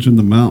listening. it's in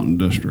the Mountain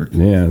District.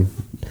 Yeah.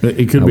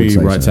 It could I would be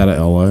say right so. out of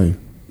L.A.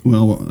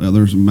 Well,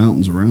 there's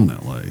mountains around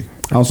L.A.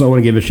 I also want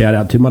to give a shout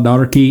out to my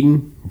daughter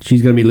Keaton.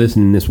 She's going to be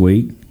listening this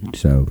week.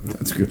 So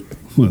That's good.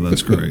 Well,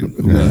 that's great.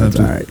 Yeah, that's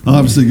all right.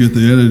 Obviously, get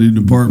the editing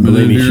department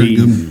believe in me,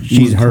 here. and give 'em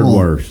she's a heard call.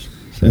 worse.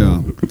 So.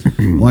 Yeah.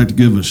 I'd like to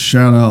give a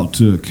shout out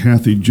to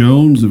Kathy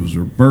Jones. It was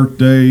her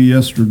birthday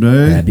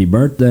yesterday. Happy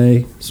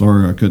birthday.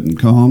 Sorry I couldn't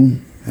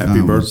come. Happy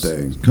I was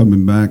birthday.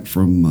 coming back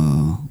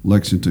from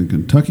Lexington,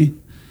 Kentucky,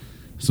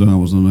 so I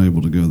was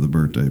unable to go to the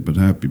birthday. But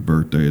happy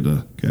birthday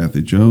to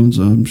Kathy Jones.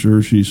 I'm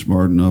sure she's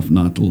smart enough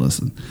not to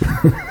listen.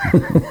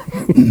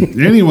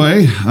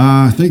 Anyway,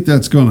 I think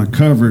that's going to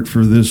cover it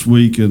for this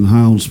week in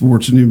Highland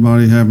Sports.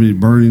 Anybody have any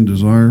burning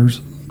desires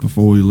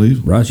before we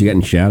leave? Russ, you got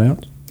any shout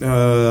outs? I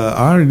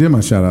already did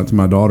my shout out to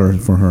my daughter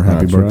for her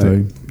happy That's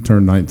birthday.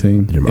 Turned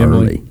 19. Did 'em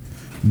Emily. early.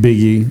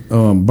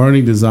 Biggie.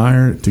 Burning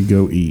desire to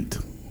go eat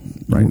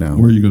right now.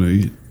 Where are you going to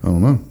eat? I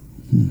don't know.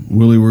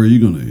 Willie, where are you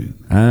going to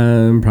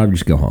eat? Probably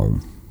just go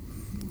home.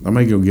 I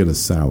may go get a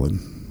salad.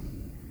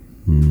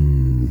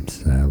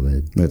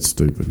 Salad. That's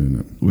stupid, isn't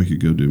it? We could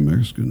go do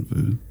Mexican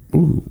food.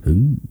 Ooh.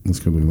 Let's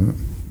go do that.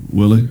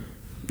 Willie?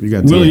 You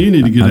got Willie, time. you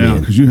need to get I'm out in.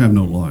 because you have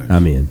no life.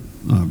 I'm in.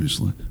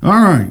 Obviously.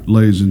 All right,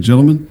 ladies and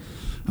gentlemen.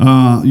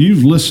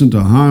 You've listened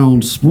to High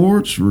on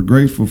Sports. We're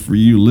grateful for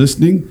you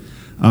listening.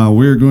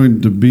 We're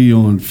going to be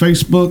on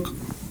Facebook,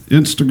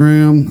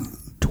 Instagram,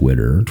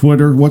 Twitter.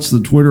 Twitter. What's the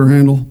Twitter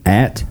handle?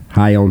 At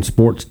High on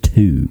Sports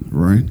 2.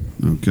 Right.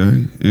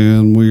 Okay.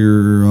 And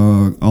we're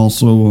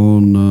also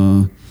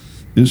on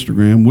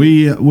Instagram.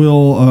 We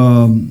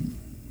will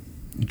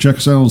check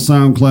us out on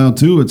SoundCloud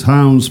too. It's High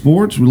on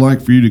Sports. We'd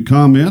like for you to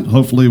comment.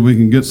 Hopefully we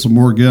can get some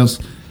more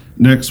guests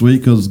next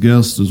week because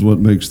guests is what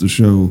makes the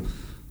show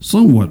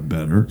somewhat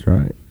better. That's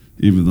right.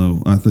 even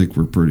though I think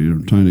we're pretty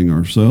entertaining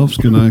ourselves.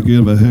 Can I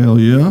give a hell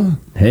yeah?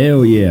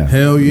 Hell yeah.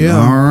 Hell yeah.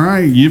 All right.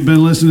 You've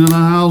been listening to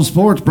High on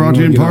Sports, brought to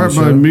you in Get on part the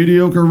by show.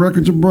 Mediocre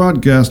Records and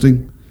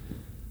Broadcasting.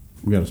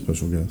 We got a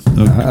special guest.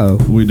 Uh-oh.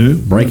 We do?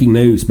 Breaking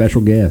news,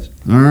 special guest.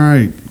 All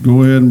right.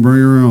 Go ahead and bring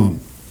her on.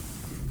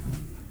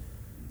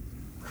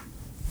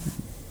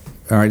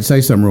 All right,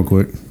 say something real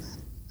quick.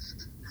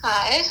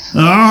 Hi.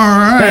 All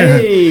right.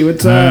 Hey,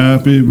 what's up?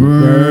 Happy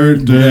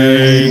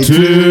birthday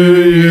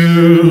to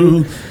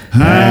you.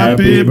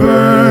 Happy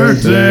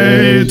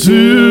birthday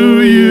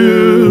to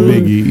you.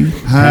 Big E.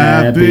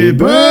 Happy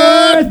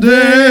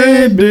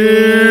birthday,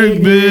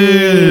 Big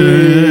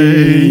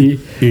Billy.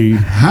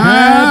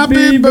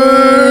 Happy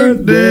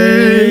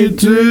birthday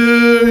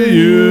to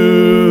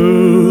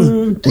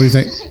you. What do you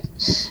think?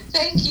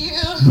 Thank you.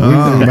 What do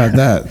you think about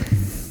that?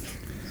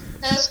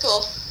 That's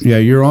cool. Yeah,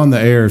 you're on the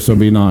air, so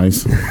be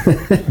nice.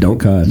 Don't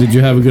cut. Did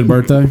you have a good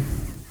birthday?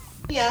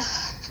 Yeah.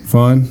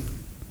 Fun?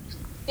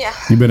 Yeah.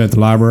 You been at the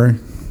library?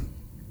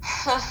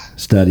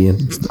 Studying.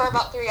 For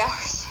about 3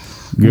 hours.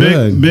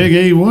 Good. Big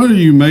E, what are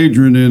you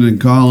majoring in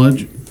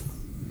college?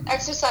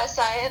 Exercise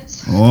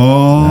science.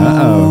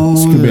 Oh,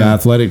 This could be an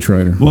athletic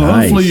trainer. Well,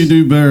 Nice. hopefully you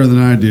do better than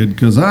I did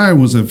because I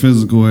was a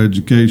physical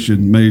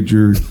education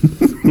major.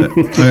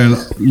 And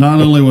not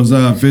only was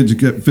I a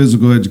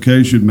physical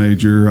education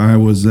major, I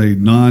was a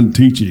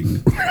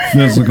non-teaching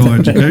physical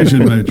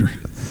education major.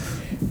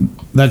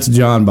 That's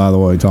John, by the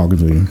way, talking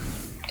to you.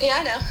 Yeah,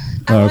 I know.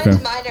 Oh, I okay. wanted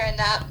to minor in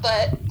that,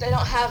 but they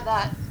don't have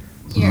that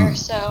here,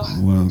 so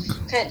Well,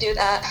 couldn't do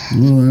that.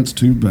 that's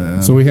too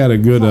bad. So we had a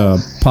good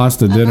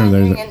pasta dinner I'm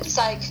there. minoring in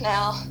psych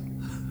now.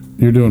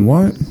 You're doing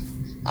what?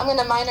 I'm going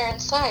to minor in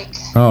psych.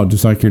 Oh,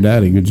 just like your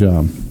daddy. Good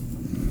job.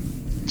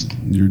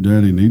 Your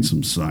daddy needs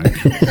some psych.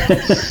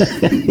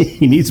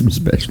 He needs some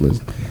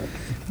specialists.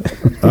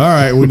 All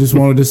right, we just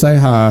wanted to say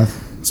hi.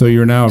 So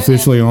you're now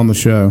officially on the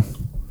show.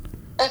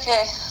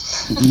 Okay.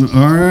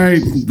 All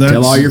right. That's,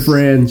 Tell all your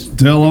friends.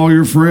 Tell all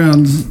your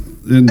friends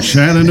in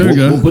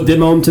Chattanooga. We'll put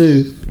them on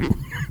too.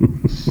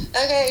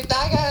 Okay,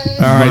 bye, guys.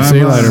 All right, see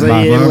you later. See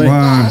Bye. ya.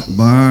 Bye.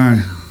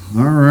 Bye.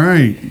 All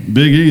right.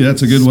 Big E,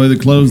 that's a good way to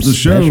close the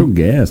show. Special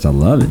guest. I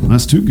love it.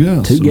 That's two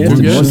guests. Two guests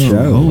in one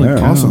show. Holy All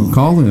right. cow. Awesome.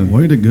 Call in.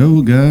 Way to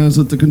go, guys,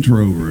 at the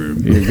control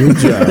room. Good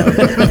job.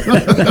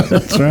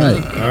 That's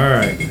right. All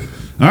right.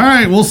 All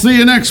right, we'll see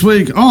you next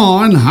week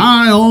on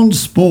High on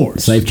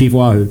Sports. Save Chief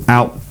Wahoo.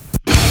 Out.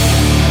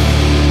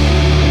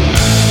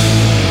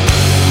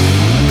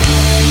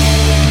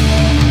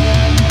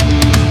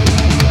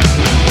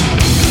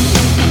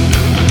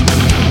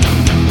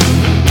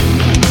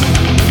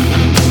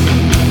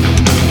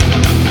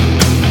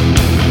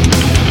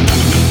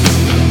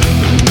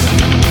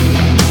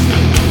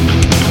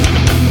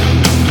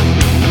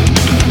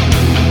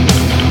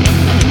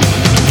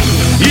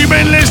 You've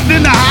been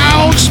listening to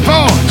High on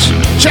Sports.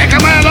 Check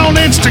them out on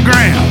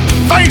Instagram,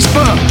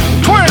 Facebook,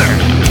 Twitter.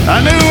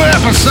 A new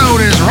episode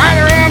is right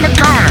around the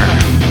corner.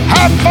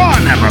 Have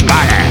fun,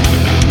 everybody.